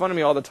 People make fun of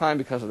me all the time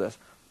because of this.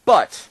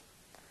 But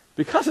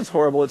because it's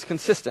horrible, it's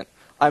consistent.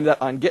 I'm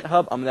that on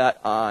GitHub. I'm that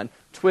on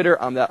Twitter.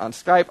 I'm that on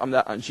Skype. I'm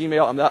that on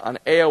Gmail. I'm that on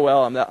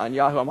AOL. I'm that on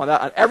Yahoo. I'm on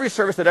that on every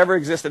service that ever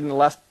existed in the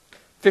last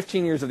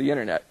 15 years of the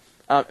internet.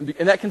 And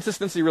that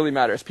consistency really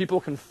matters. People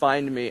can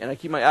find me, and I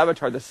keep my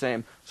avatar the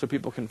same so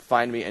people can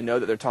find me and know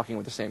that they're talking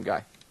with the same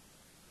guy.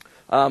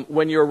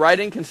 When you're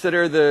writing,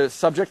 consider the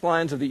subject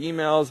lines of the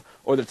emails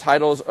or the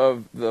titles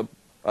of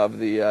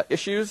the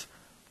issues.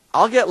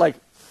 I'll get like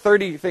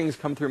 30 things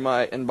come through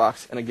my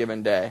inbox in a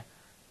given day,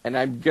 and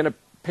I'm going to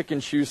pick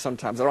and choose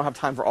sometimes. I don't have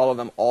time for all of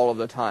them all of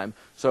the time.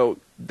 So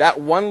that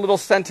one little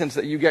sentence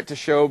that you get to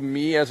show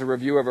me as a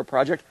reviewer of a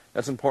project,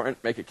 that's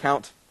important. Make it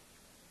count.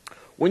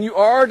 When you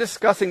are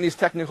discussing these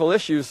technical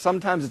issues,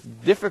 sometimes it's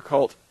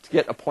difficult to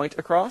get a point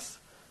across.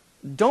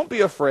 Don't be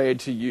afraid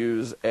to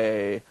use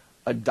a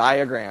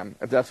diagram,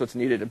 if that's what's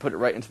needed, and put it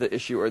right into the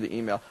issue or the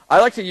email. I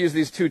like to use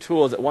these 2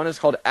 tools. One is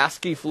called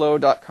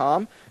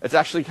ASCIIflow.com. It's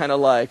actually kind of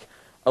like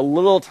a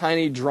little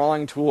tiny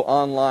drawing tool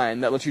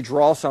online that lets you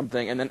draw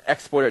something and then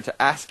export it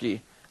to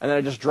ASCII. And then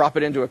I just drop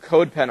it into a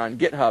code pen on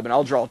GitHub, and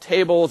I'll draw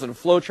tables and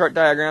flowchart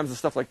diagrams and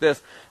stuff like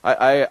this.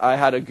 I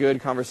had a good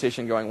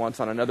conversation going once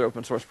on another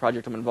open source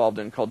project I'm involved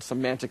in called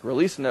Semantic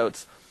Release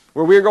Notes,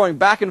 where we were going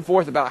back and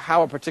forth about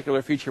how a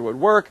particular feature would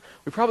work.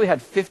 We probably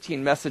had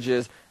 15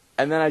 messages,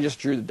 and then I just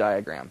drew the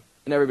diagram.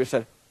 And everybody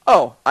said,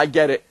 "Oh, I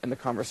get it," and the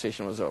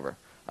conversation was over,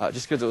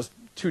 just because it was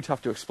too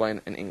tough to explain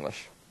in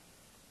English.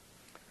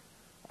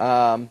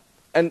 And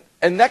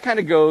that kind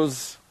of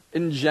goes,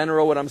 in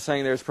general, what I'm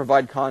saying there is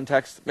provide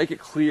context, make it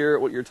clear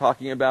what you're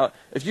talking about.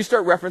 If you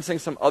start referencing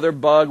some other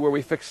bug where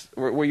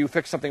you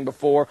fixed something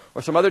before,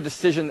 or some other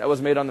decision that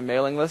was made on the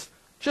mailing list,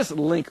 just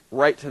link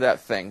right to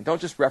that thing.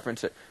 Don't just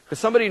reference it, because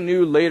somebody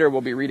new later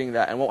will be reading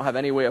that and won't have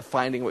any way of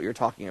finding what you're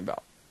talking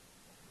about.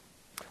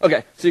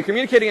 Okay, so you're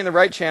communicating in the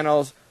right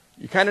channels.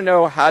 You kind of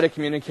know how to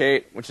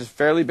communicate, which is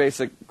fairly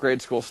basic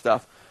grade school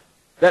stuff.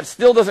 That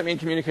still doesn't mean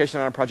communication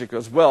on a project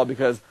goes well,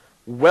 because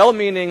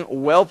well-meaning,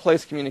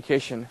 well-placed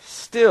communication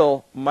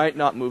still might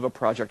not move a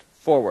project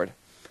forward.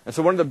 And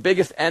so one of the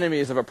biggest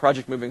enemies of a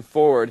project moving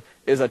forward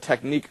is a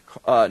technique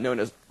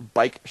known as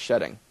bike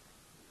shedding.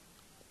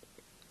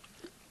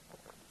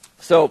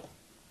 So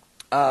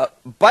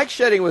bike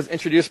shedding was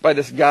introduced by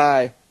this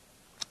guy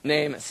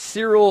named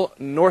Cyril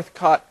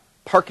Northcott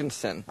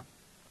Parkinson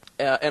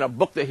in a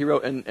book that he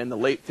wrote in the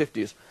late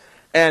 50s.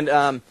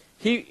 And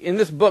in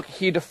this book,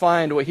 he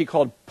defined what he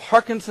called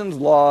Parkinson's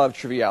Law of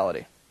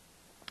Triviality.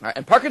 All right,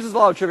 and Parkinson's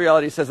Law of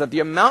Triviality says that the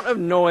amount of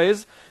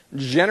noise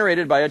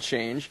generated by a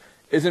change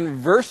is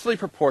inversely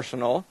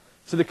proportional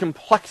to the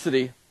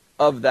complexity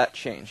of that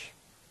change.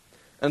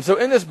 And so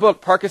in this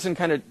book, Parkinson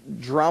kind of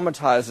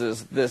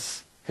dramatizes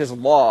this his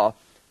law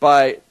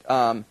by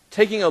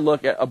taking a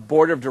look at a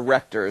board of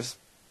directors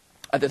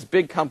at this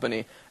big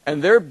company,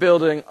 and they're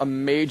building a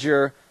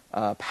major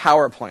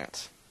power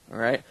plant. All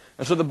right?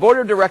 And so the board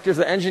of directors,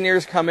 the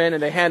engineers come in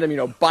and they hand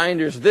them,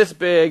 binders this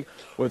big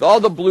with all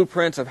the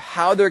blueprints of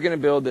how they're going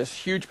to build this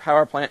huge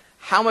power plant,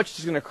 how much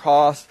it's going to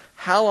cost,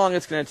 how long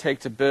it's going to take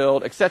to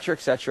build, et cetera, et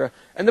cetera.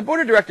 And the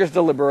board of directors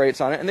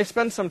deliberates on it, and they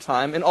spend some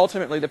time, and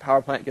ultimately the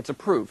power plant gets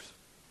approved.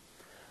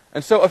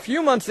 And so a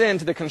few months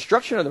into the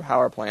construction of the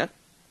power plant,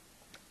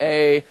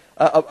 a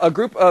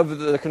group of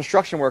the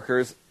construction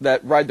workers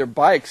that ride their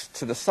bikes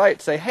to the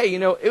site say, hey,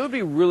 it would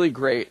be really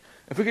great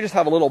if we could just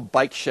have a little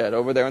bike shed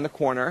over there in the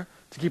corner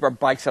to keep our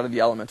bikes out of the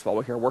elements while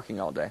we're here working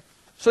all day.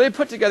 So they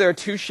put together a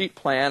 2-sheet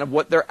plan of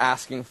what they're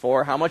asking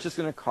for, how much it's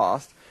going to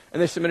cost, and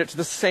they submit it to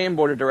the same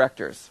board of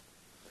directors.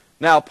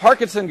 Now,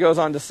 Parkinson goes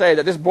on to say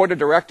that this board of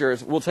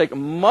directors will take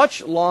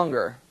much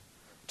longer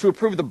to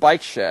approve the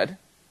bike shed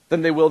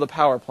than they will the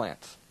power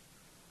plant.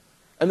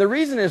 And the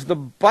reason is the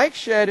bike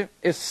shed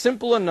is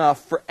simple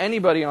enough for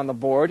anybody on the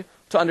board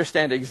to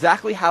understand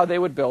exactly how they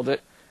would build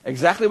it,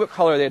 exactly what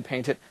color they'd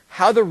paint it,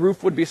 how the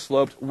roof would be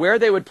sloped, where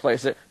they would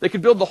place it. They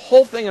could build the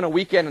whole thing in a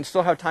weekend and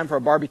still have time for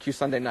a barbecue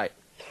Sunday night.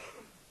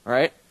 All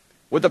right?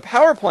 With the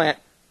power plant,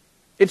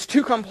 it's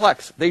too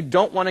complex. They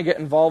don't want to get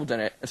involved in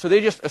it. And so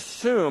they just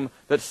assume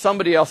that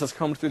somebody else has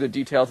combed through the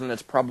details and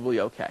it's probably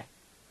okay.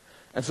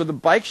 And so the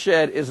bike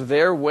shed is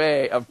their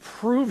way of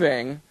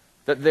proving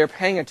that they're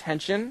paying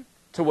attention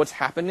to what's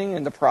happening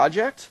in the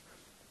project,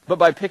 but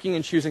by picking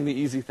and choosing the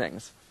easy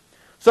things.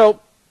 So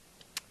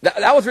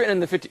that was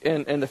written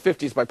in the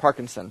 50s by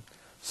Parkinson.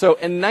 So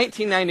in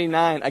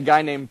 1999, a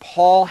guy named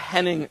Paul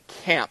Henning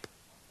Camp,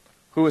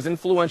 who was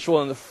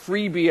influential in the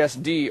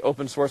FreeBSD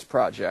open source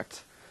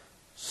project,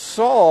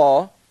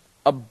 saw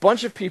a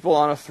bunch of people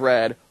on a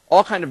thread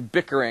all kind of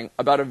bickering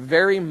about a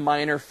very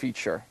minor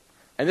feature.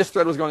 And this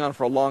thread was going on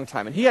for a long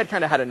time. And he had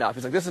kind of had enough.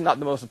 He's like, this is not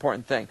the most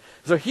important thing.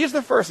 So he's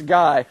the first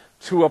guy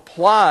to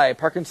apply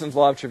Parkinson's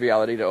law of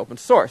triviality to open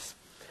source.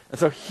 And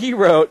so he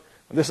wrote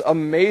this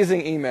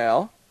amazing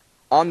email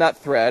on that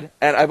thread.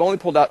 And I've only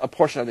pulled out a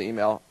portion of the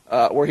email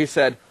where he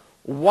said,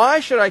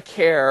 why should I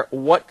care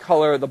what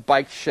color the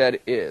bike shed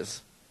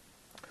is?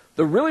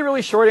 The really,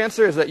 really short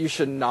answer is that you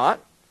should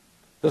not.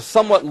 The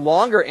somewhat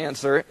longer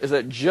answer is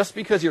that just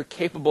because you're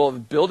capable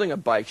of building a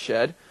bike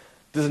shed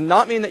does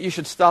not mean that you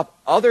should stop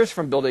others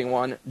from building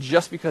one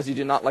just because you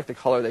do not like the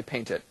color they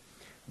paint it.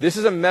 This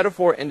is a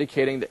metaphor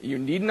indicating that you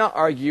need not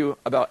argue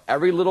about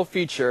every little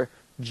feature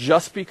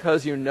just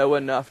because you know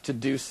enough to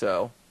do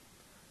so.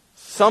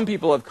 Some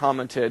people have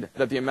commented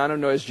that the amount of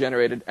noise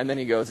generated, and then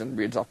he goes and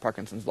reads off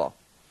Parkinson's law.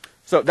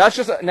 So that's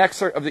just an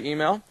excerpt of the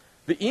email.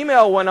 The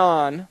email went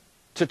on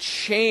to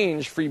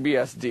change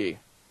FreeBSD.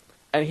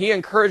 And he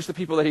encouraged the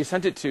people that he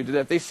sent it to that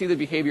if they see the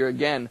behavior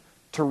again,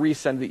 to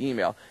resend the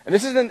email. And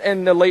this is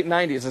in the late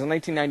 90s. This is in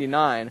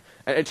 1999.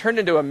 And it turned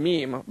into a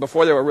meme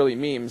before there were really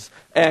memes.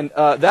 And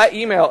that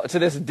email, to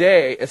this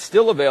day, is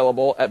still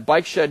available at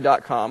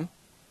bikeshed.com.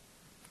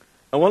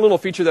 And one little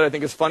feature that I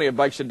think is funny of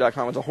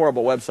bikeshed.com, it's a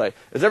horrible website,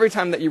 is every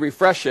time that you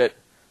refresh it,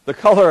 the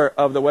color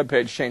of the web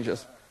page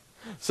changes.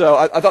 So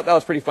I thought that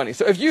was pretty funny.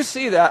 So if you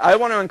see that, I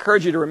want to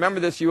encourage you to remember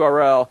this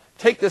URL,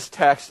 take this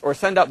text, or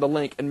send out the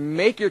link, and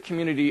make your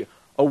community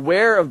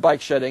aware of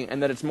bike shedding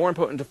and that it's more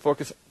important to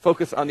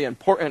focus on the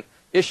important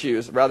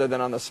issues rather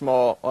than on the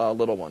small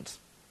little ones.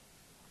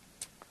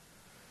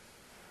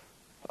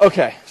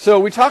 Okay, so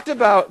we talked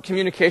about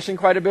communication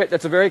quite a bit.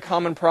 That's a very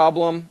common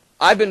problem.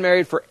 I've been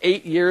married for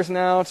 8 years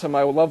now to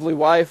my lovely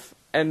wife,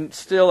 and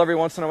still every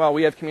once in a while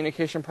we have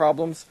communication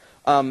problems.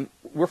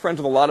 We're friends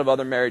with a lot of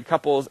other married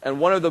couples, and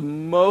one of the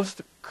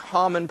most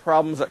common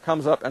problems that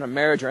comes up in a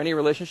marriage or any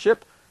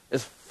relationship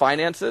is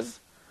finances.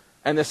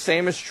 And the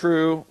same is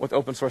true with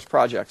open source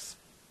projects.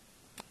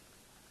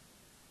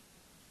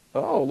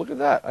 Oh, look at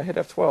that. I hit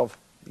F12.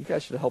 You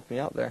guys should have helped me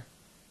out there.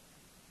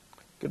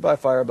 Goodbye,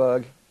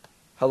 Firebug.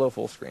 Hello,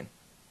 full screen.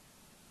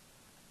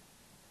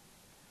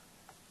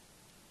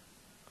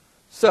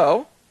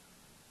 So,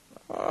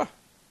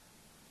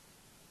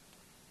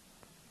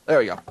 there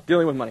we go.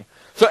 Dealing with money.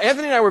 So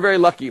Anthony and I were very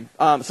lucky.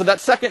 So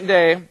that second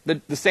day,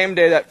 the same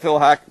day that Phil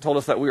Hack told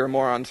us that we were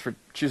morons for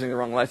choosing the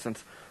wrong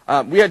license,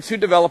 we had 2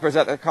 developers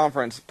at the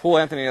conference pull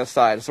Anthony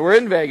aside. So we're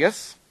in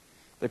Vegas.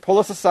 They pull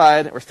us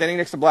aside. We're standing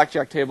next to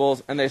blackjack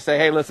tables, and they say,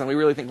 hey, listen, we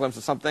really think Glimpse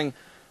is something.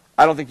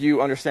 I don't think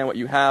you understand what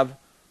you have.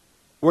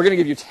 We're going to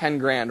give you 10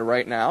 grand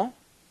right now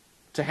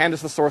to hand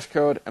us the source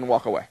code and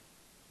walk away.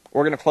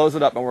 We're going to close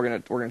it up, and we're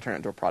going to turn it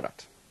into a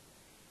product.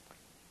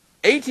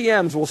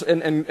 ATMs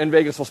in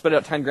Vegas will spit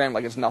out 10 grand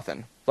like it's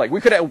nothing. Like,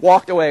 we could have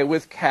walked away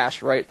with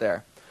cash right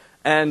there.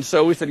 And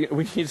so we said,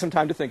 we need some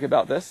time to think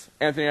about this.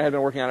 Anthony and I had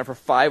been working on it for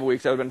 5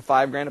 weeks. That would have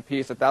been $5 grand a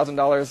piece,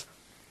 $1,000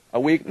 a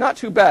week. Not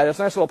too bad. That's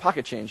a nice little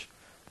pocket change.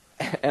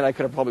 And I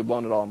could have probably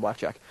blown it all on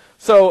blackjack.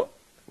 So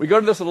we go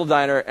to this little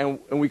diner, and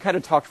we kind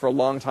of talked for a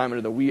long time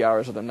into the wee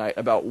hours of the night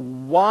about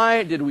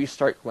why did we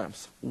start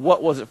Glimpse?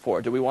 What was it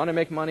for? Do we want to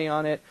make money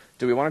on it?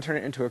 Do we want to turn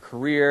it into a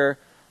career?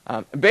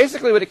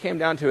 Basically what it came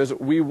down to is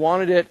we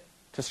wanted it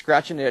to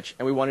scratch an itch,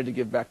 and we wanted to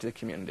give back to the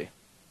community.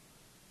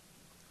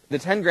 The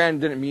 10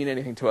 grand didn't mean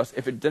anything to us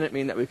if it didn't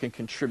mean that we could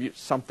contribute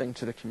something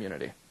to the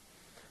community.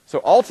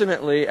 So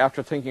ultimately,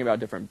 after thinking about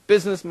different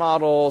business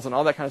models and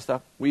all that kind of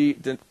stuff, we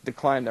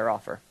declined their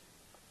offer.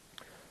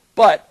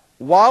 But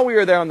while we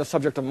were there on the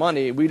subject of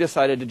money, we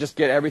decided to just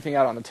get everything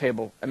out on the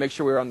table and make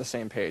sure we were on the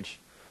same page.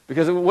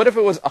 Because what if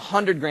it was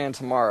 100 grand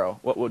tomorrow?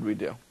 What would we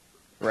do,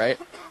 right?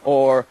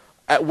 Or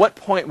at what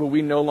point would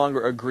we no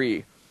longer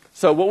agree?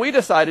 So what we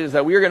decided is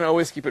that we were going to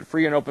always keep it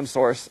free and open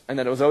source, and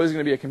that it was always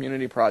going to be a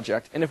community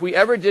project. And if we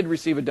ever did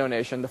receive a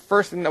donation, the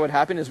first thing that would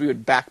happen is we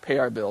would back pay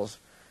our bills.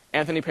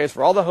 Anthony pays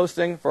for all the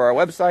hosting for our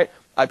website.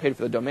 I paid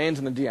for the domains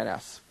and the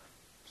DNS. So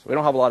we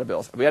don't have a lot of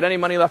bills. If we had any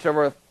money left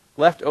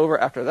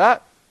over after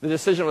that, the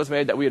decision was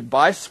made that we would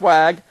buy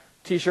swag,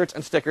 T-shirts,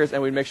 and stickers,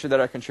 and we'd make sure that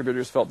our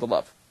contributors felt the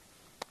love.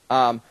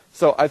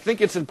 So I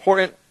think it's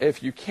important,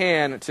 if you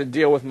can, to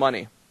deal with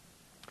money.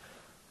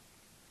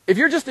 If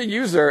you're just a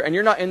user and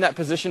you're not in that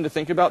position to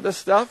think about this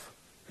stuff,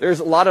 there's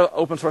a lot of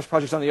open source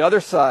projects on the other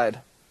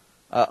side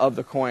of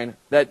the coin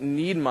that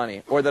need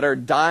money, or that are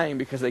dying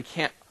because they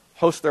can't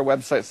host their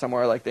website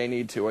somewhere like they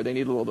need to, or they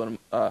need a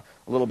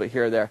little bit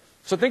here or there.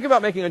 So think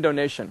about making a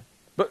donation,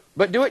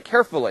 but do it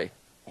carefully.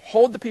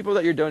 Hold the people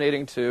that you're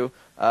donating to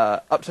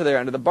up to their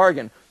end of the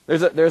bargain.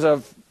 There's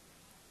a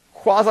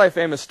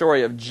quasi-famous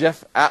story of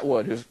Jeff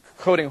Atwood, who's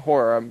coding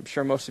horror. I'm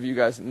sure most of you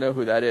guys know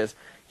who that is.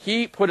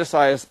 He put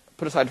aside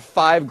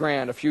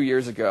 $5,000 a few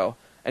years ago,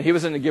 and he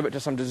was going to give it to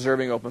some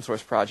deserving open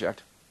source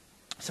project.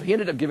 So he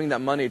ended up giving that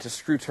money to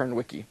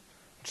ScrewTurnWiki,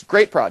 which is a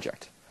great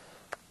project.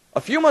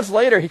 A few months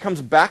later, he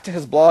comes back to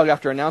his blog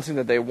after announcing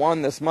that they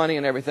won this money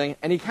and everything,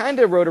 and he kind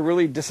of wrote a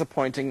really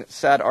disappointing,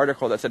 sad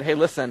article that said, hey,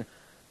 listen,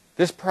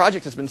 this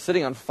project has been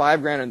sitting on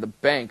 $5,000 in the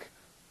bank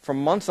for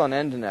months on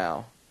end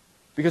now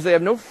because they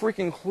have no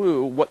freaking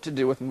clue what to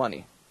do with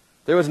money.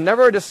 There was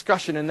never a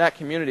discussion in that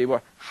community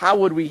about how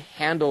would we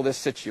handle this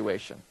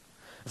situation.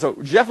 So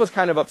Jeff was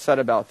kind of upset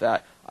about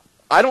that.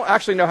 I don't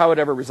actually know how it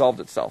ever resolved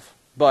itself,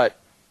 but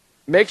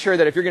make sure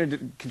that if you're going to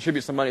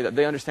contribute some money, that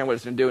they understand what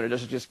it's going to do, and it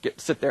doesn't just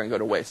sit there and go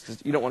to waste,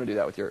 because you don't want to do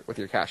that with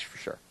your cash for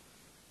sure.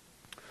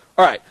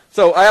 All right,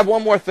 so I have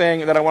one more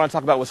thing that I want to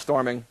talk about with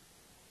storming.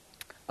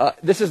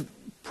 This is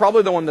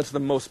probably the one that's the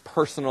most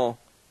personal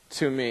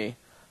to me,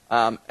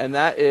 and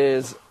that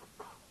is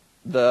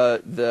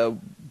the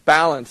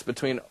balance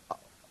between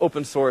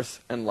open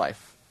source and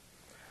life.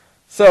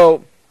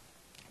 So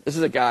this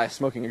is a guy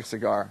smoking a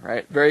cigar,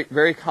 right? Very,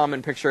 very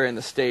common picture in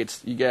the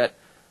States. You get,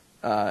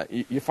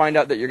 you find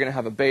out that you're going to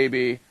have a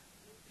baby.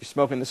 You're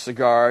smoking the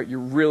cigar. You're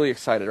really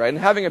excited, right? And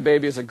having a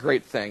baby is a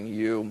great thing.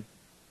 You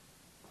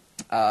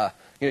have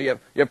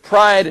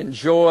pride and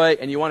joy,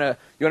 and you want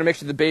to make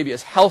sure the baby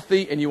is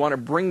healthy, and you want to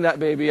bring that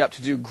baby up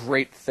to do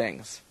great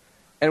things.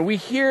 And we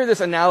hear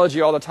this analogy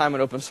all the time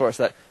in open source,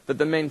 that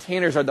the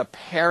maintainers are the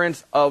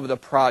parents of the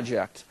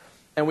project.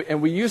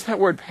 And we use that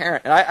word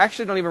parent, and I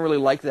actually don't even really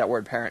like that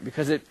word parent,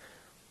 because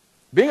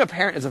being a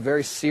parent is a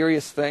very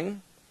serious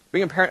thing.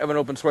 Being a parent of an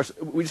open source,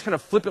 we just kind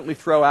of flippantly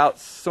throw out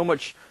so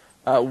much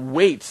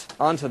weight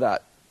onto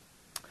that.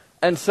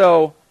 And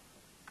so,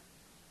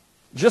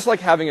 just like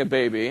having a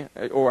baby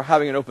or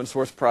having an open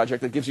source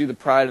project that gives you the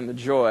pride and the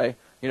joy,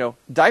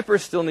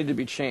 diapers still need to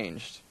be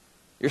changed.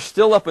 You're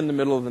still up in the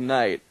middle of the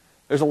night.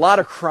 There's a lot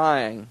of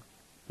crying,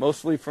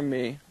 mostly from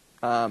me.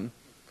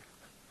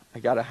 I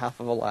got a half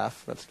of a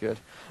laugh. That's good.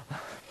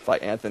 By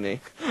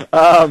Anthony.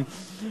 I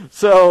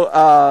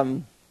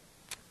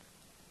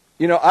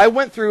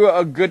went through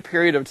a good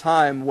period of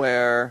time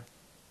where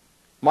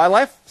my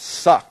life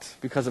sucked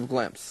because of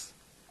Glimpse.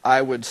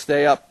 I would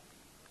stay up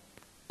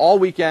all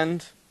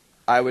weekend.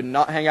 I would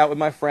not hang out with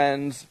my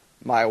friends.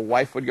 My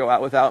wife would go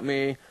out without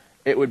me.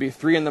 It would be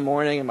 3 a.m.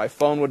 and my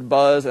phone would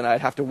buzz, and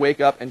I'd have to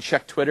wake up and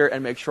check Twitter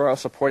and make sure I was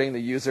supporting the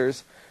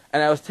users.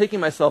 And I was taking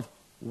myself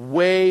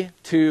way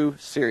too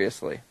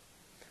seriously.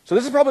 So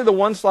this is probably the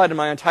one slide in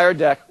my entire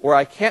deck where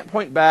I can't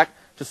point back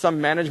to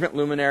some management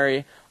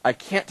luminary. I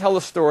can't tell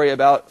a story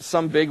about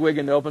some bigwig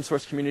in the open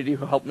source community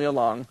who helped me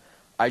along.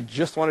 I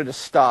just wanted to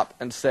stop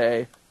and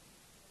say,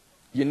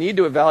 you need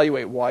to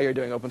evaluate why you're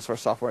doing open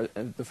source software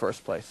in the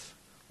first place.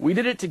 We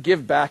did it to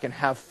give back and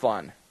have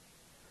fun.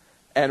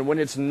 And when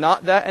it's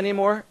not that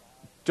anymore,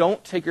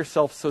 don't take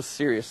yourself so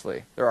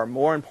seriously. There are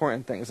more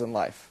important things in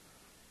life.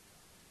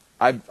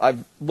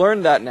 I've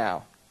learned that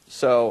now,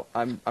 so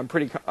I'm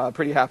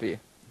pretty happy.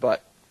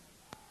 But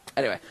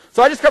anyway,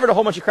 so I just covered a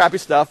whole bunch of crappy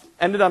stuff,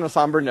 ended on a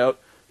somber note.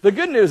 The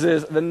good news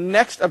is the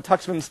next of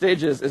Tuxman's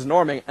stages is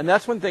norming, and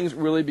that's when things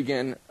really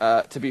begin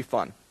to be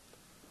fun.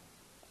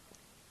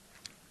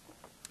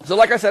 So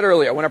like I said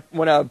earlier,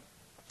 when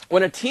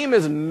a team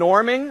is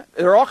norming,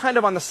 they're all kind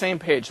of on the same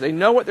page. They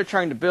know what they're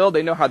trying to build.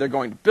 They know how they're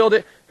going to build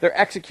it. They're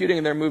executing,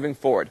 and they're moving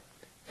forward.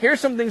 Here's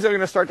some things that are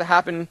going to start to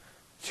happen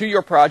to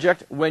your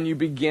project when you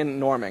begin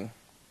norming.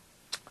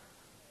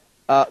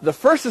 The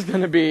first is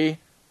going to be,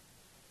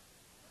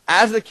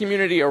 as the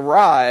community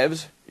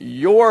arrives,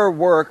 your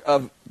work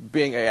of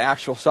being an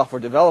actual software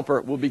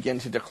developer will begin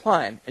to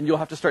decline, and you'll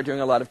have to start doing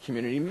a lot of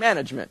community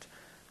management.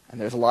 And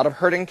there's a lot of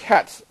herding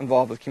cats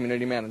involved with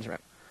community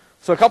management.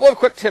 So a couple of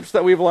quick tips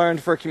that we've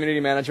learned for community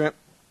management.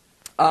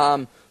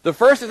 The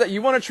first is that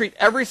you want to treat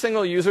every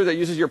single user that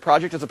uses your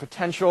project as a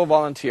potential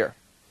volunteer.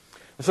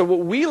 So what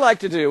we like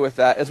to do with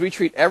that is we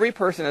treat every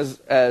person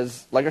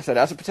as like I said,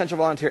 as a potential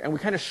volunteer, and we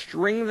kind of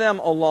string them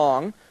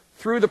along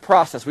through the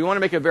process. We want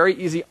to make a very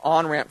easy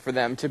on-ramp for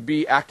them to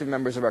be active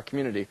members of our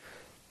community.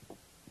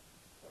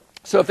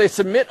 So if they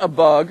submit a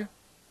bug,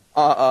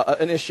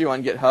 an issue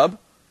on GitHub,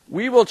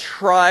 we will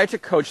try to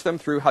coach them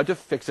through how to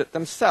fix it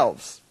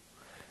themselves.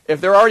 If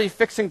they're already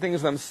fixing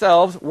things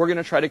themselves, we're going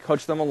to try to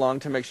coach them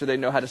along to make sure they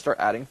know how to start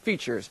adding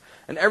features.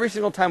 And every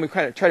single time we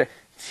kind of try to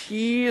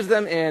tease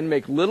them in,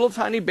 make little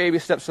tiny baby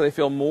steps so they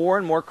feel more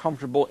and more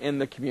comfortable in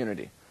the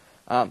community.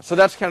 So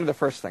that's kind of the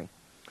first thing.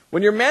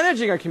 When you're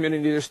managing a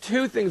community, there's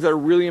two things that are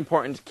really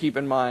important to keep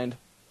in mind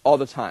all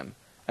the time.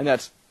 And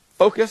that's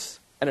focus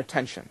and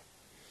attention.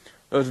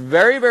 It's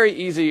very, very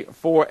easy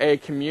for a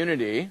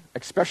community,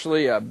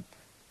 especially a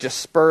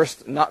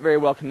dispersed, not very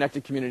well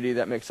connected community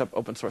that makes up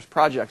open source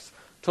projects,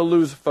 to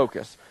lose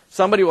focus.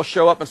 Somebody will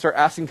show up and start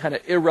asking kind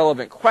of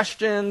irrelevant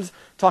questions,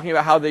 talking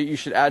about how you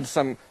should add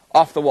some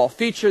off-the-wall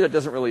feature that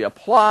doesn't really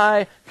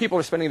apply. People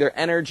are spending their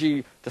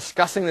energy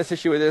discussing this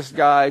issue with this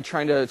guy,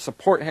 trying to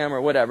support him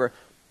or whatever.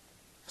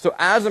 So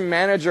as a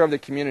manager of the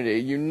community,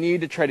 you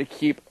need to try to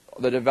keep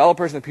the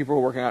developers and the people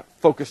who are working on it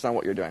focused on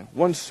what you're doing.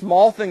 One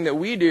small thing that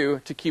we do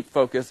to keep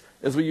focus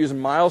is we use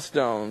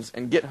milestones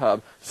in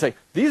GitHub to say,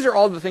 these are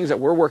all the things that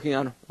we're working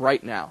on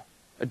right now.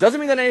 It doesn't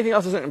mean that anything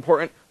else isn't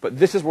important, but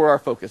this is where our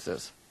focus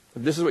is.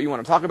 If this is what you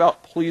want to talk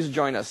about, please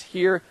join us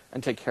here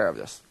and take care of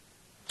this.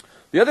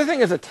 The other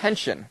thing is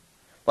attention.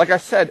 Like I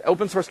said,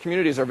 open source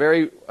communities are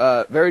very,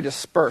 very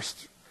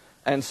dispersed.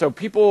 And so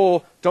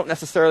people don't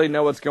necessarily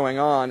know what's going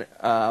on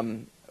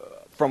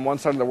from one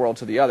side of the world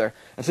to the other.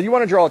 And so you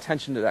want to draw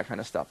attention to that kind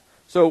of stuff.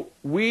 So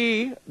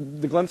the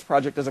Glimpse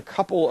project, does a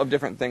couple of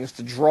different things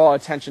to draw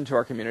attention to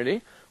our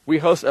community. We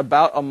host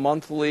about a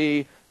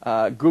monthly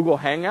Google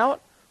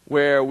Hangout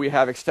where we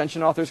have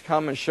extension authors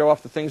come and show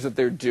off the things that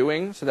they're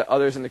doing so that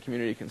others in the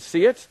community can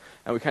see it.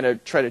 And we kind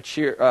of try to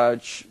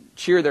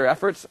cheer their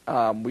efforts.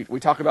 We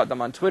talk about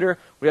them on Twitter.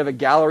 We have a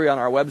gallery on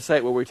our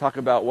website where we talk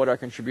about what our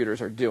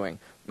contributors are doing.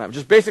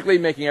 Just basically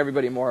making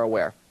everybody more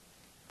aware.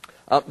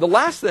 The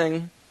last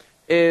thing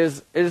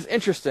is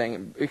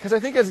interesting because I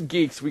think as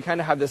geeks we kind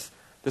of have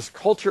this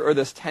culture or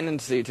this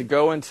tendency to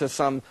go into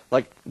some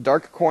like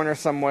dark corner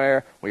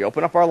somewhere. We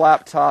open up our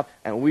laptop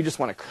and we just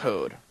want to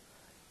code.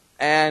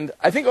 And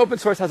I think open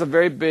source has a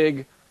very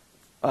big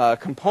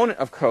component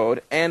of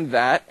code and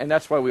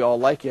that's why we all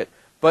like it.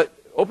 But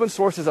open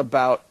source is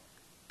about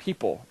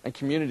people and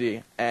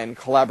community and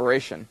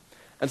collaboration.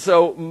 And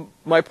so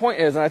my point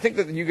is, and I think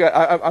that you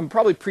guys, I'm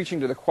probably preaching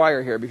to the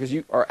choir here because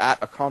you are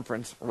at a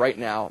conference right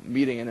now,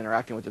 meeting and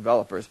interacting with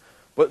developers.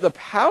 But the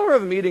power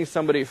of meeting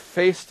somebody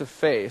face to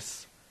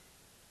face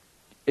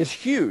is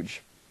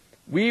huge.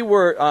 We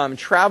were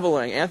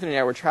traveling, Anthony and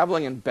I were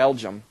traveling in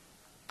Belgium,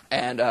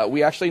 and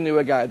we actually knew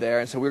a guy there,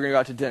 and so we were going to go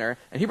out to dinner,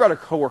 and he brought a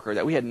coworker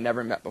that we had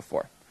never met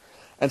before.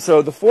 And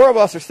so the four of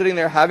us are sitting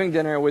there having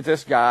dinner with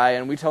this guy,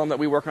 and we tell him that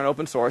we work on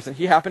open source, and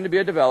he happened to be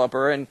a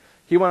developer, and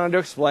he wanted to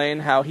explain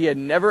how he had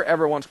never,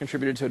 ever once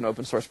contributed to an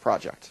open source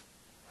project.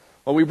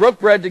 Well, we broke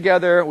bread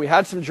together, we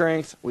had some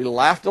drinks, we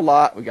laughed a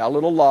lot, we got a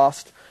little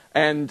lost,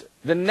 and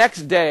the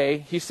next day,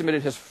 he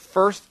submitted his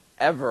first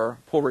ever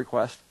pull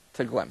request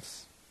to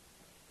Glimpse.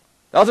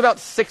 That was about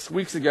 6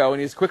 weeks ago,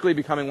 and he's quickly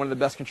becoming one of the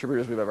best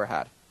contributors we've ever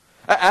had.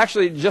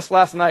 Actually, just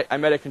last night, I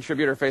met a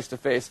contributor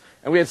face-to-face,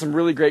 and we had some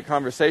really great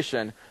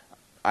conversation.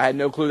 I had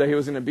no clue that he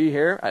was going to be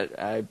here.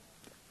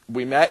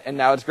 We met, and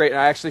now it's great. And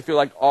I actually feel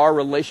like our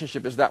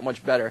relationship is that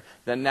much better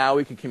that now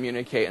we can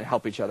communicate and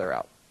help each other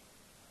out.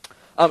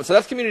 So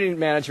that's community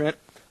management.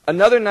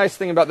 Another nice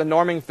thing about the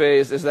norming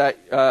phase is that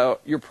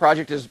your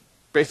project is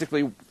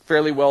basically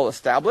fairly well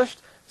established,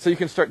 so you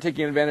can start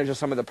taking advantage of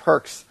some of the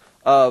perks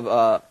of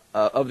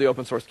the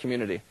open source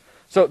community.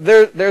 So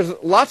there's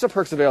lots of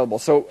perks available.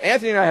 So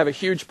Anthony and I have a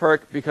huge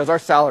perk because our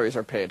salaries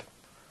are paid,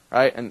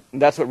 right? And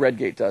that's what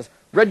Redgate does.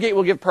 Redgate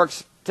will give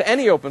perks to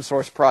any open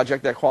source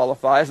project that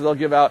qualifies. They'll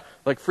give out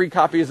like free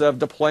copies of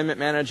Deployment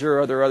Manager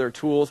or their other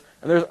tools.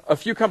 And there's a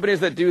few companies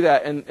that do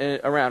that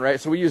around, right?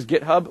 So we use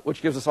GitHub,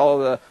 which gives us all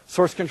of the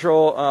source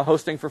control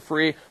hosting for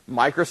free.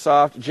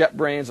 Microsoft,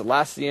 JetBrains,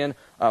 Atlassian,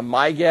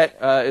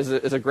 MyGet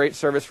is a great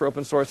service for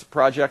open source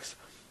projects.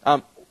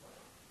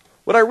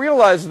 What I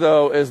realized,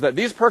 though, is that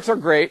these perks are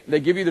great. They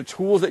give you the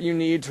tools that you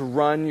need to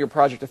run your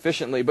project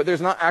efficiently, but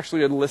there's not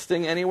actually a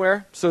listing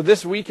anywhere. So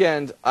this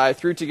weekend, I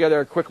threw together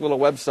a quick little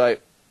website.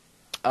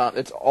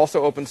 It's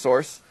also open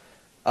source,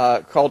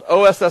 called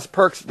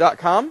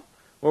OSSperks.com,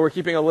 where we're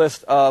keeping a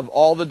list of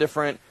all the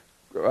different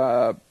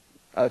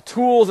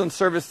tools and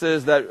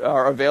services that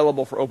are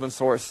available for open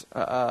source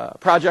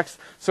projects.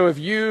 So if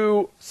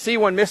you see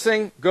one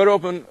missing, go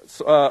to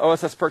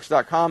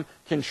OSSperks.com,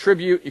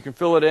 contribute, you can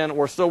fill it in.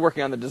 We're still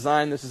working on the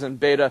design. This is in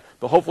beta,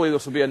 but hopefully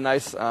this will be a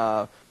nice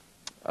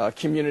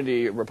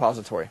community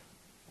repository.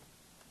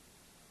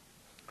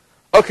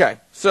 Okay,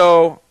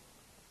 so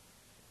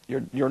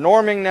You're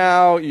norming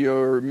now.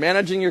 You're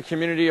managing your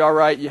community all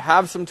right. You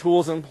have some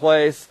tools in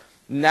place.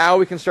 Now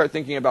we can start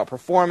thinking about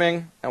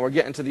performing, and we're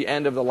getting to the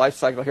end of the life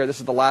cycle here.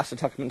 This is the last of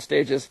Tuckman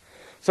stages.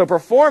 So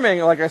performing,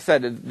 like I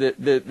said,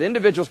 the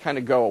individuals kind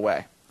of go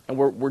away, and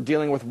we're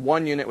dealing with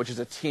one unit, which is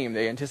a team.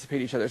 They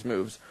anticipate each other's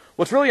moves.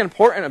 What's really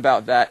important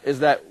about that is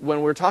that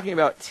when we're talking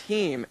about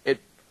team, it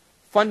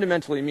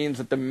fundamentally means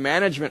that the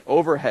management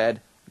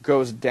overhead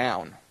goes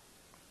down.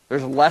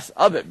 There's less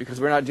of it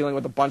because we're not dealing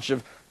with a bunch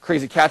of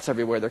crazy cats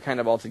everywhere. They're kind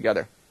of all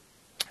together.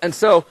 And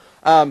so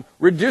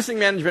reducing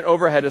management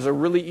overhead is a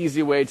really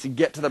easy way to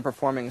get to the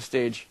performing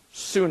stage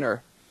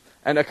sooner.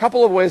 And a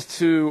couple of ways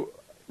to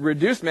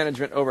reduce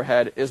management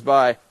overhead is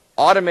by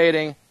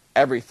automating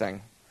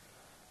everything.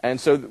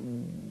 And so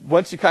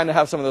once you kind of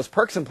have some of those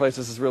perks in place,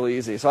 this is really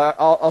easy. So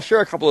I'll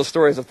share a couple of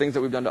stories of things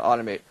that we've done to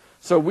automate.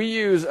 So we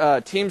use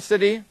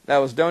TeamCity that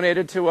was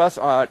donated to us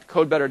at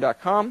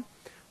codebetter.com,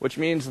 which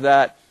means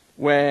that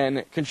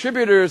when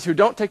contributors who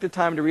don't take the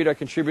time to read our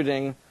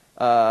contributors'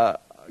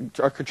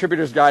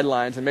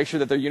 guidelines and make sure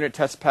that their unit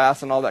tests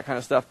pass and all that kind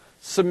of stuff,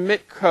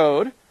 submit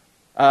code,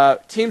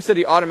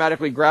 TeamCity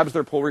automatically grabs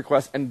their pull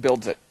request and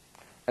builds it.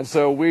 And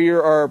so we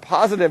are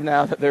positive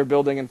now that they're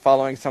building and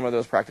following some of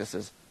those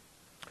practices.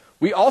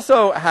 We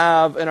also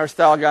have in our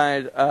style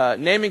guide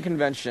naming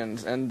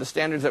conventions and the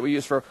standards that we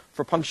use for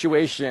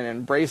punctuation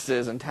and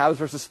braces and tabs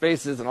versus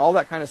spaces and all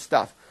that kind of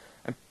stuff.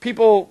 And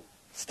people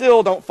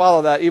still don't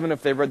follow that even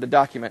if they've read the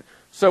document.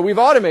 So we've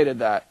automated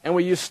that, and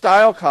we use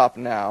style cop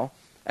now.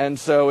 And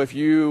so if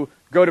you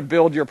go to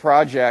build your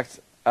project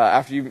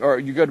you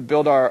go to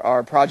build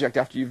our project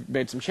after you've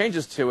made some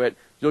changes to it,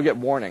 you'll get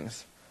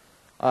warnings.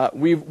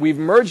 We've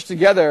merged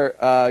together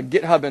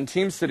GitHub and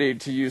TeamCity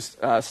to use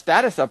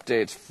status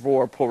updates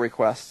for pull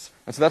requests.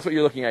 And so that's what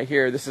you're looking at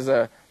here. This is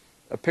a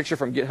picture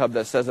from GitHub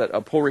that says that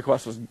a pull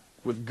request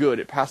was good.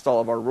 It passed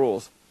all of our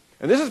rules.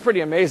 And this is pretty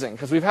amazing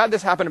because we've had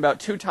this happen about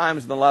 2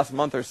 times in the last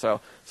month or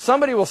so.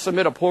 Somebody will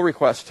submit a pull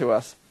request to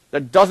us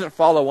that doesn't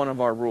follow one of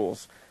our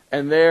rules.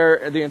 And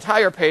the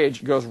entire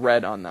page goes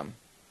red on them.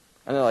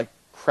 And they're like,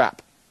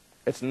 crap,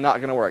 it's not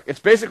going to work. It's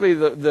basically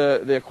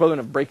the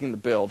equivalent of breaking the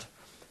build.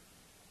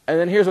 And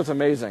then here's what's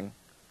amazing.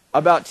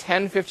 About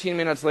 10, 15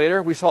 minutes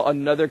later, we saw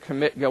another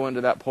commit go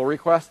into that pull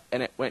request,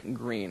 and it went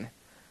green.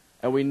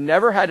 And we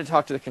never had to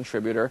talk to the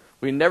contributor.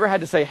 We never had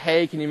to say,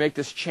 hey, can you make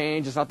this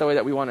change? It's not the way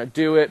that we want to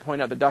do it.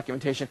 Point out the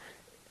documentation.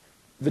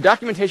 The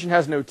documentation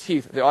has no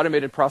teeth. The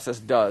automated process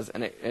does,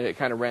 and it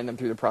kind of ran them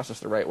through the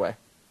process the right way.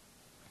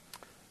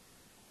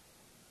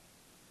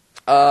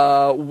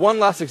 One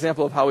last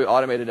example of how we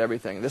automated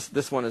everything.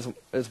 This one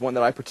is one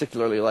that I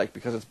particularly like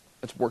because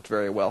it's worked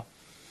very well.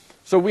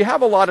 So we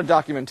have a lot of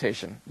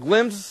documentation.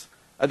 Glimpse,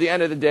 at the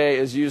end of the day,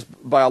 is used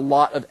by a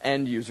lot of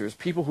end users,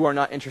 people who are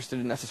not interested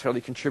in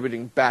necessarily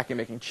contributing back and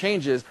making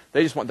changes.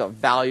 They just want the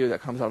value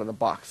that comes out of the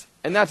box.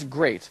 And that's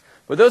great.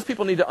 But those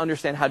people need to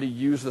understand how to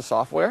use the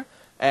software.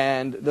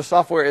 And the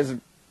software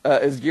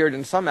is geared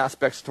in some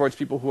aspects towards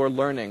people who are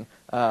learning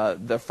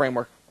the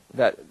framework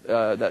that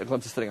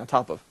Glimpse is sitting on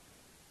top of.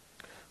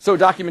 So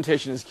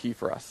documentation is key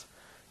for us.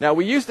 Now,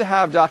 we used to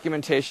have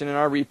documentation in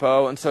our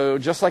repo, and so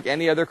just like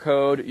any other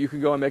code, you could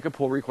go and make a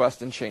pull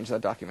request and change that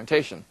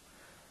documentation.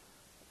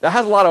 That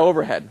has a lot of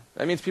overhead.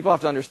 That means people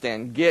have to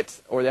understand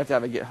Git, or they have to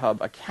have a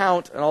GitHub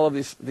account, and all of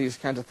these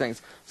kinds of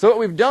things. So what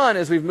we've done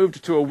is we've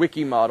moved to a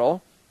wiki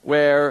model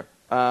where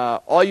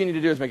all you need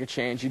to do is make a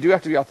change. You do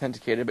have to be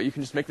authenticated, but you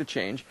can just make the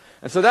change.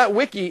 And so that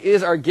wiki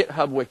is our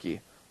GitHub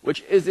wiki,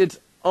 which is its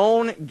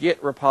own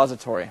Git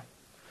repository.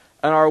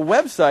 And our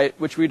website,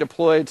 which we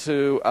deploy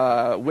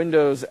to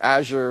Windows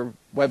Azure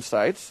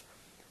websites,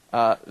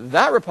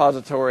 that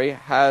repository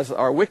has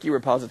our wiki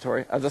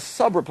repository as a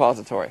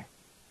sub-repository.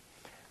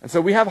 And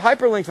so we have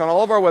hyperlinks on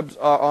all of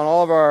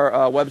our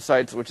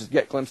websites, which is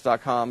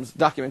getglimpse.com's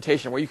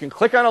documentation, where you can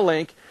click on a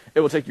link.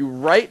 It will take you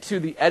right to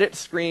the edit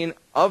screen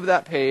of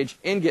that page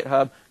in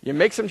GitHub. You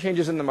make some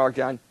changes in the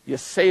Markdown, you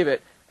save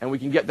it, and we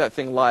can get that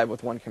thing live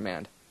with one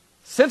command.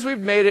 Since we've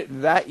made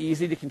it that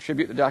easy to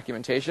contribute the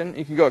documentation,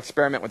 you can go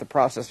experiment with the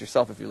process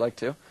yourself if you'd like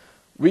to.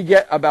 We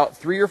get about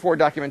 3 or 4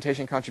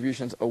 documentation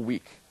contributions a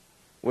week,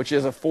 which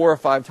is a 4 or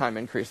 5 time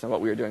increase than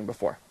what we were doing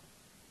before.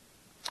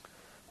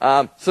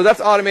 So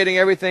that's automating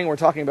everything. We're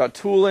talking about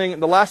tooling.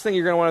 The last thing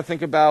you're going to want to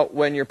think about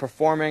when you're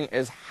performing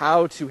is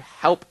how to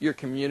help your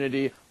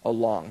community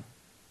along.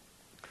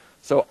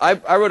 So I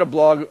wrote a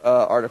blog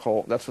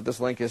article, that's what this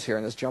link is here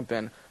in this jump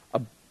in,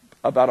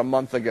 about a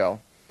month ago.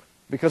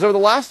 Because over the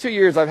last 2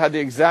 years, I've had the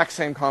exact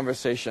same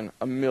conversation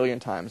a million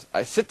times.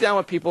 I sit down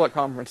with people at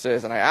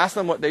conferences, and I ask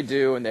them what they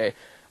do, and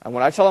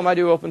when I tell them I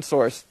do open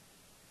source,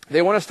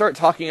 they want to start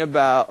talking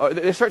about, or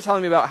they start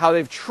telling me about how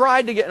they've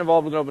tried to get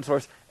involved with open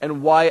source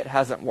and why it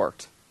hasn't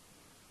worked.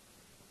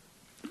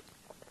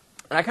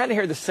 And I kind of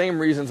hear the same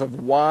reasons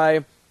of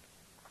why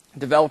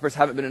developers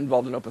haven't been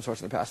involved in open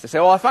source in the past. They say,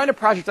 well, I find a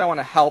project I want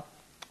to help,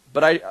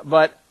 but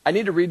I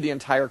need to read the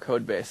entire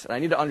code base, and I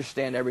need to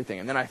understand everything,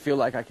 and then I feel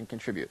like I can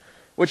contribute.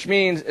 Which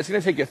means it's going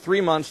to take you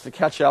 3 months to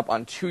catch up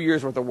on 2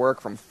 years worth of work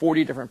from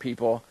 40 different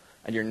people,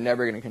 and you're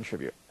never going to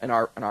contribute, in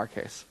our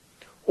case.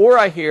 Or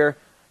I hear,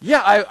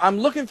 yeah, I'm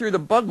looking through the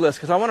bug list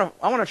because I want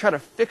to try to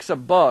fix a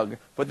bug,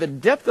 but the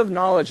depth of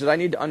knowledge that I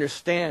need to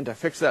understand to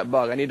fix that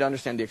bug, I need to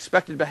understand the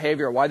expected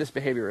behavior, why this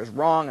behavior is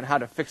wrong, and how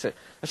to fix it.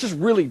 That's just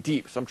really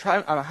deep. So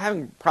I'm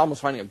having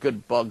problems finding a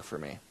good bug for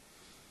me.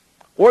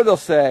 Or they'll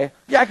say,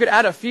 yeah, I could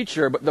add a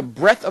feature, but the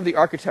breadth of the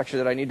architecture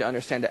that I need to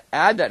understand to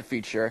add that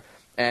feature,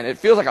 and it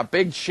feels like a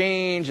big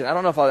change, and I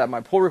don't know if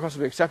my pull request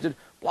will be accepted,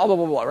 blah, blah,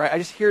 blah, blah, right? I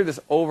just hear this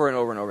over and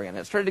over and over again.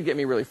 It started to get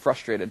me really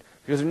frustrated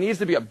because there needs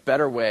to be a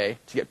better way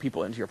to get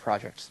people into your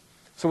projects.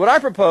 So what I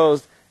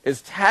proposed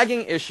is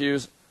tagging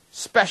issues,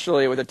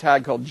 especially with a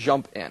tag called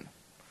jump in.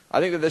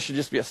 I think that this should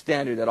just be a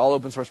standard that all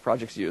open source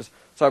projects use.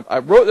 So I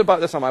wrote about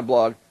this on my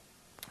blog.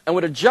 And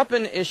what a jump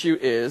in issue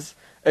is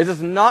it's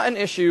not an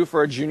issue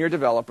for a junior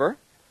developer.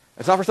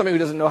 It's not for somebody who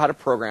doesn't know how to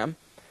program.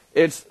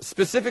 It's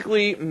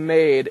specifically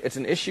made, it's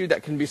an issue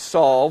that can be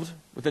solved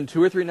within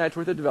 2 or 3 nights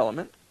worth of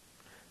development.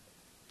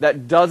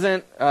 That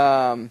doesn't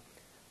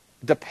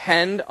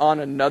depend on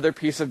another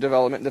piece of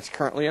development that's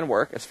currently in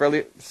work. It's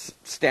fairly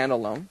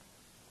standalone.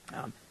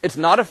 It's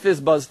not a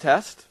fizz-buzz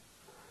test.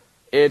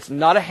 It's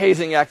not a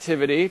hazing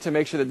activity to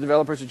make sure that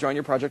developers who join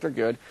your project are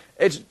good.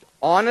 It's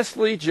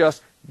honestly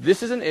just,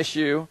 this is an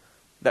issue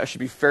that should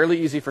be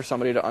fairly easy for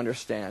somebody to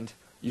understand.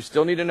 You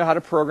still need to know how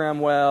to program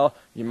well.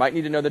 You might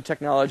need to know the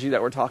technology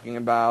that we're talking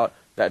about.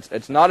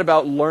 It's not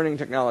about learning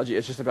technology.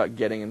 It's just about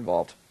getting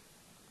involved.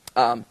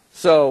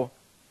 So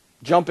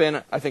jump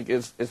in, I think,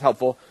 is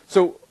helpful.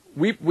 So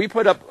we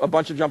put up a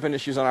bunch of jump in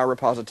issues on our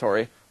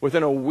repository.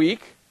 Within a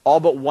week,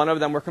 all but one of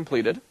them were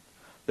completed.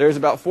 There's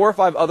about 4 or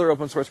 5 other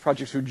open source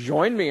projects who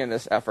joined me in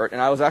this effort,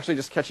 and I was actually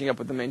just catching up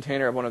with the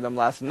maintainer of one of them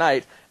last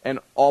night, and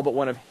all but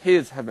one of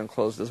his have been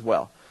closed as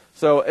well.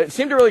 So it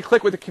seemed to really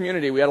click with the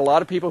community. We had a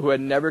lot of people who had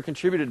never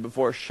contributed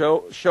before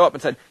show up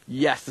and said,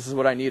 yes, this is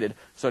what I needed.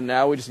 So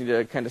now we just need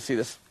to kind of see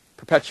this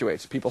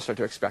perpetuate so people start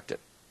to expect it.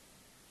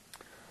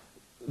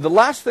 The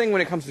last thing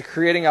when it comes to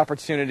creating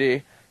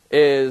opportunity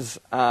is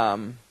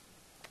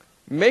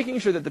making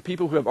sure that the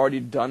people who have already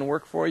done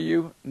work for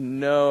you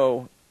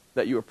know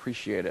that you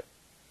appreciate it.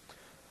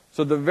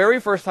 So the very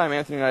first time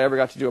Anthony and I ever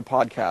got to do a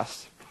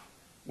podcast,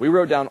 we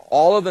wrote down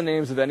all of the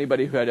names of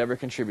anybody who had ever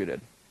contributed.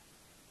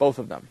 Both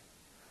of them.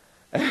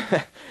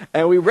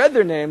 And we read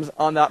their names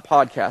on that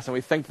podcast, and we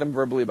thanked them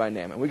verbally by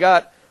name. And we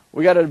got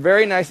a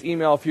very nice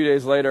email a few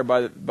days later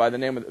by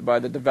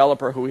the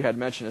developer who we had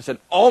mentioned. It said,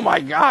 "Oh my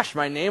gosh,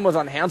 my name was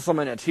on Hansel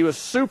Minutes." He was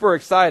super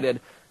excited,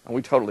 and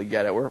we totally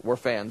get it. We're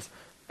fans.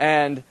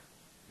 And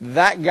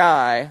that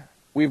guy,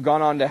 we've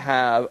gone on to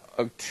have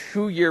a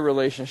 2-year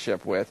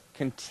relationship with,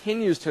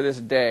 continues to this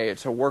day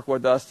to work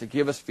with us, to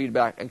give us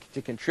feedback, and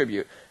to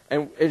contribute.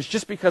 And it's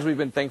just because we've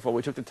been thankful,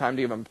 we took the time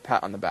to give him a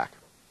pat on the back.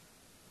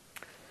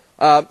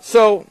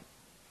 So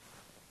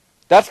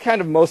that's kind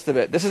of most of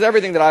it. This is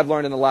everything that I've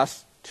learned in the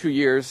last 2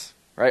 years,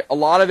 right? A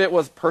lot of it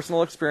was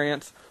personal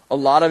experience. A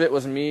lot of it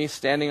was me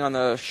standing on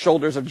the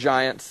shoulders of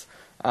giants.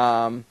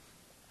 I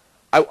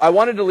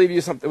wanted to leave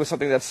you with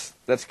something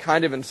that's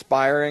kind of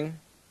inspiring.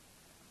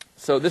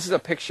 So this is a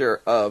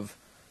picture of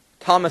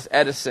Thomas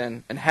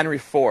Edison and Henry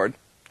Ford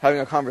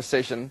having a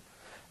conversation.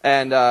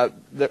 And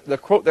the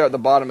quote there at the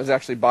bottom is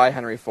actually by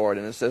Henry Ford.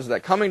 And it says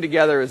that coming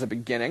together is a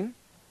beginning.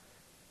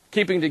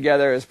 Keeping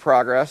together is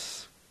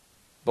progress,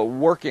 but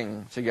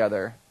working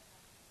together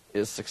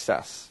is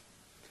success.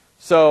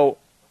 So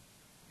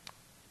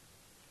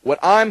what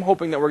I'm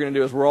hoping that we're going to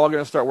do is we're all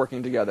going to start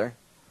working together,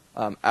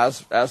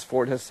 as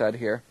Ford has said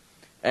here.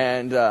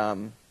 And,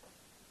 does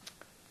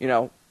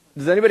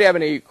anybody have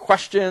any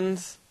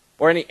questions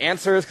or any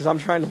answers? Because I'm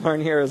trying to learn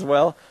here as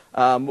well.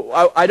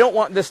 I don't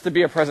want this to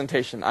be a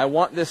presentation. I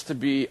want this to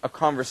be a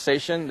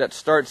conversation that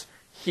starts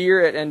here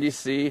at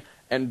NDC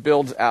and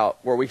builds out,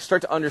 where we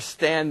start to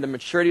understand the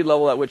maturity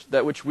level at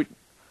which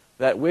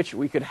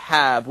we could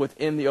have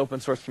within the open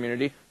source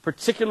community,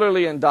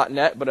 particularly in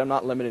 .NET, but I'm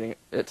not limiting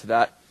it to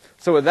that.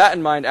 So with that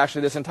in mind,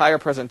 actually this entire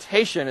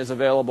presentation is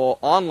available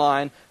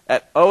online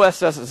at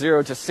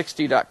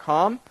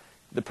oss0to60.com.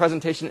 The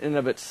presentation in and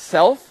of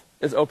itself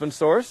is open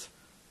source.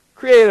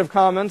 Creative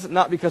Commons,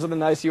 not because of the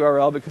nice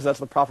URL, because that's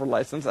the proper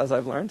license, as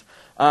I've learned.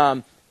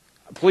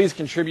 Please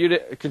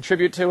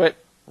contribute to it.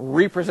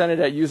 Represent it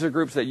at user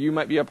groups that you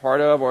might be a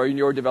part of or in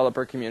your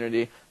developer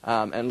community,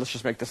 and let's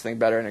just make this thing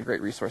better and a great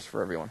resource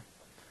for everyone.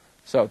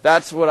 So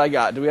that's what I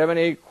got. Do we have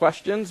any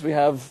questions? We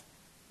have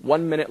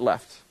 1 minute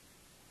left.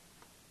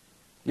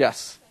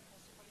 Yes?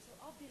 So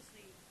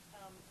obviously,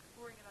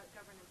 worrying about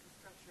governance and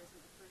structure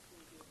isn't the first thing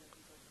you do with an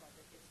open source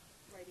project. It's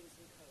writing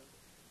some code.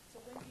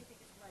 So when do you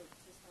think it's right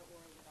to start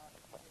worrying about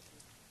these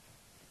issues?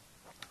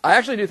 I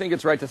actually do think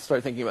it's right to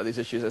start thinking about these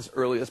issues as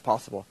early as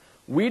possible.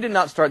 We did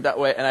not start that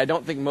way, and I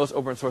don't think most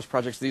open source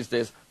projects these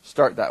days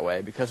start that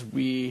way, because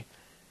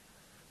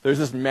there's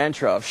this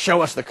mantra of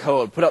show us the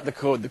code, put out the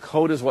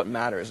code is what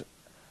matters.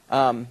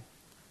 I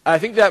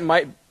think that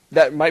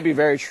might be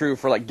very true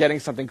for like getting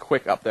something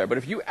quick up there, but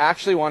if you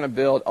actually want to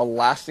build a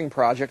lasting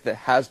project that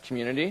has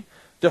community,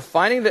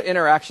 defining the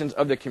interactions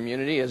of the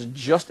community is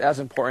just as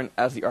important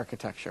as the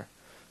architecture.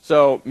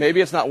 So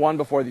maybe it's not one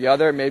before the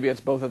other, maybe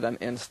it's both of them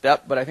in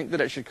step, but I think that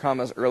it should come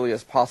as early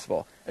as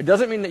possible. It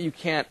doesn't mean that you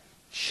can't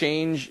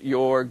change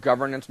your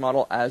governance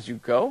model as you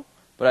go,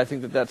 but I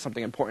think that that's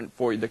something important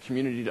for the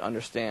community to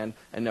understand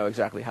and know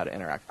exactly how to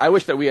interact. I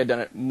wish that we had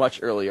done it much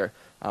earlier.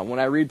 When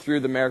I read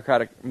through the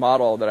meritocratic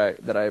model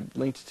that I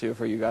linked to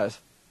for you guys,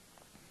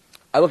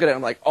 I look at it and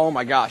I'm like, oh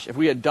my gosh, if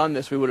we had done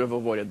this, we would have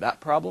avoided that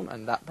problem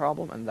and that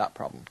problem and that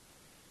problem.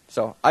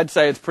 So I'd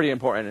say it's pretty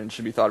important and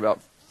should be thought about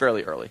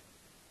fairly early.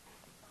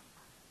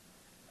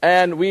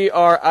 And we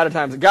are out of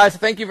time. So guys,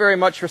 thank you very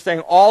much for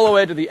staying all the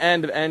way to the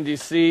end of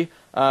NDC.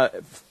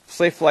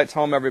 Safe flights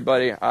home,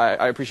 everybody.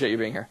 I appreciate you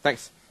being here.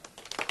 Thanks.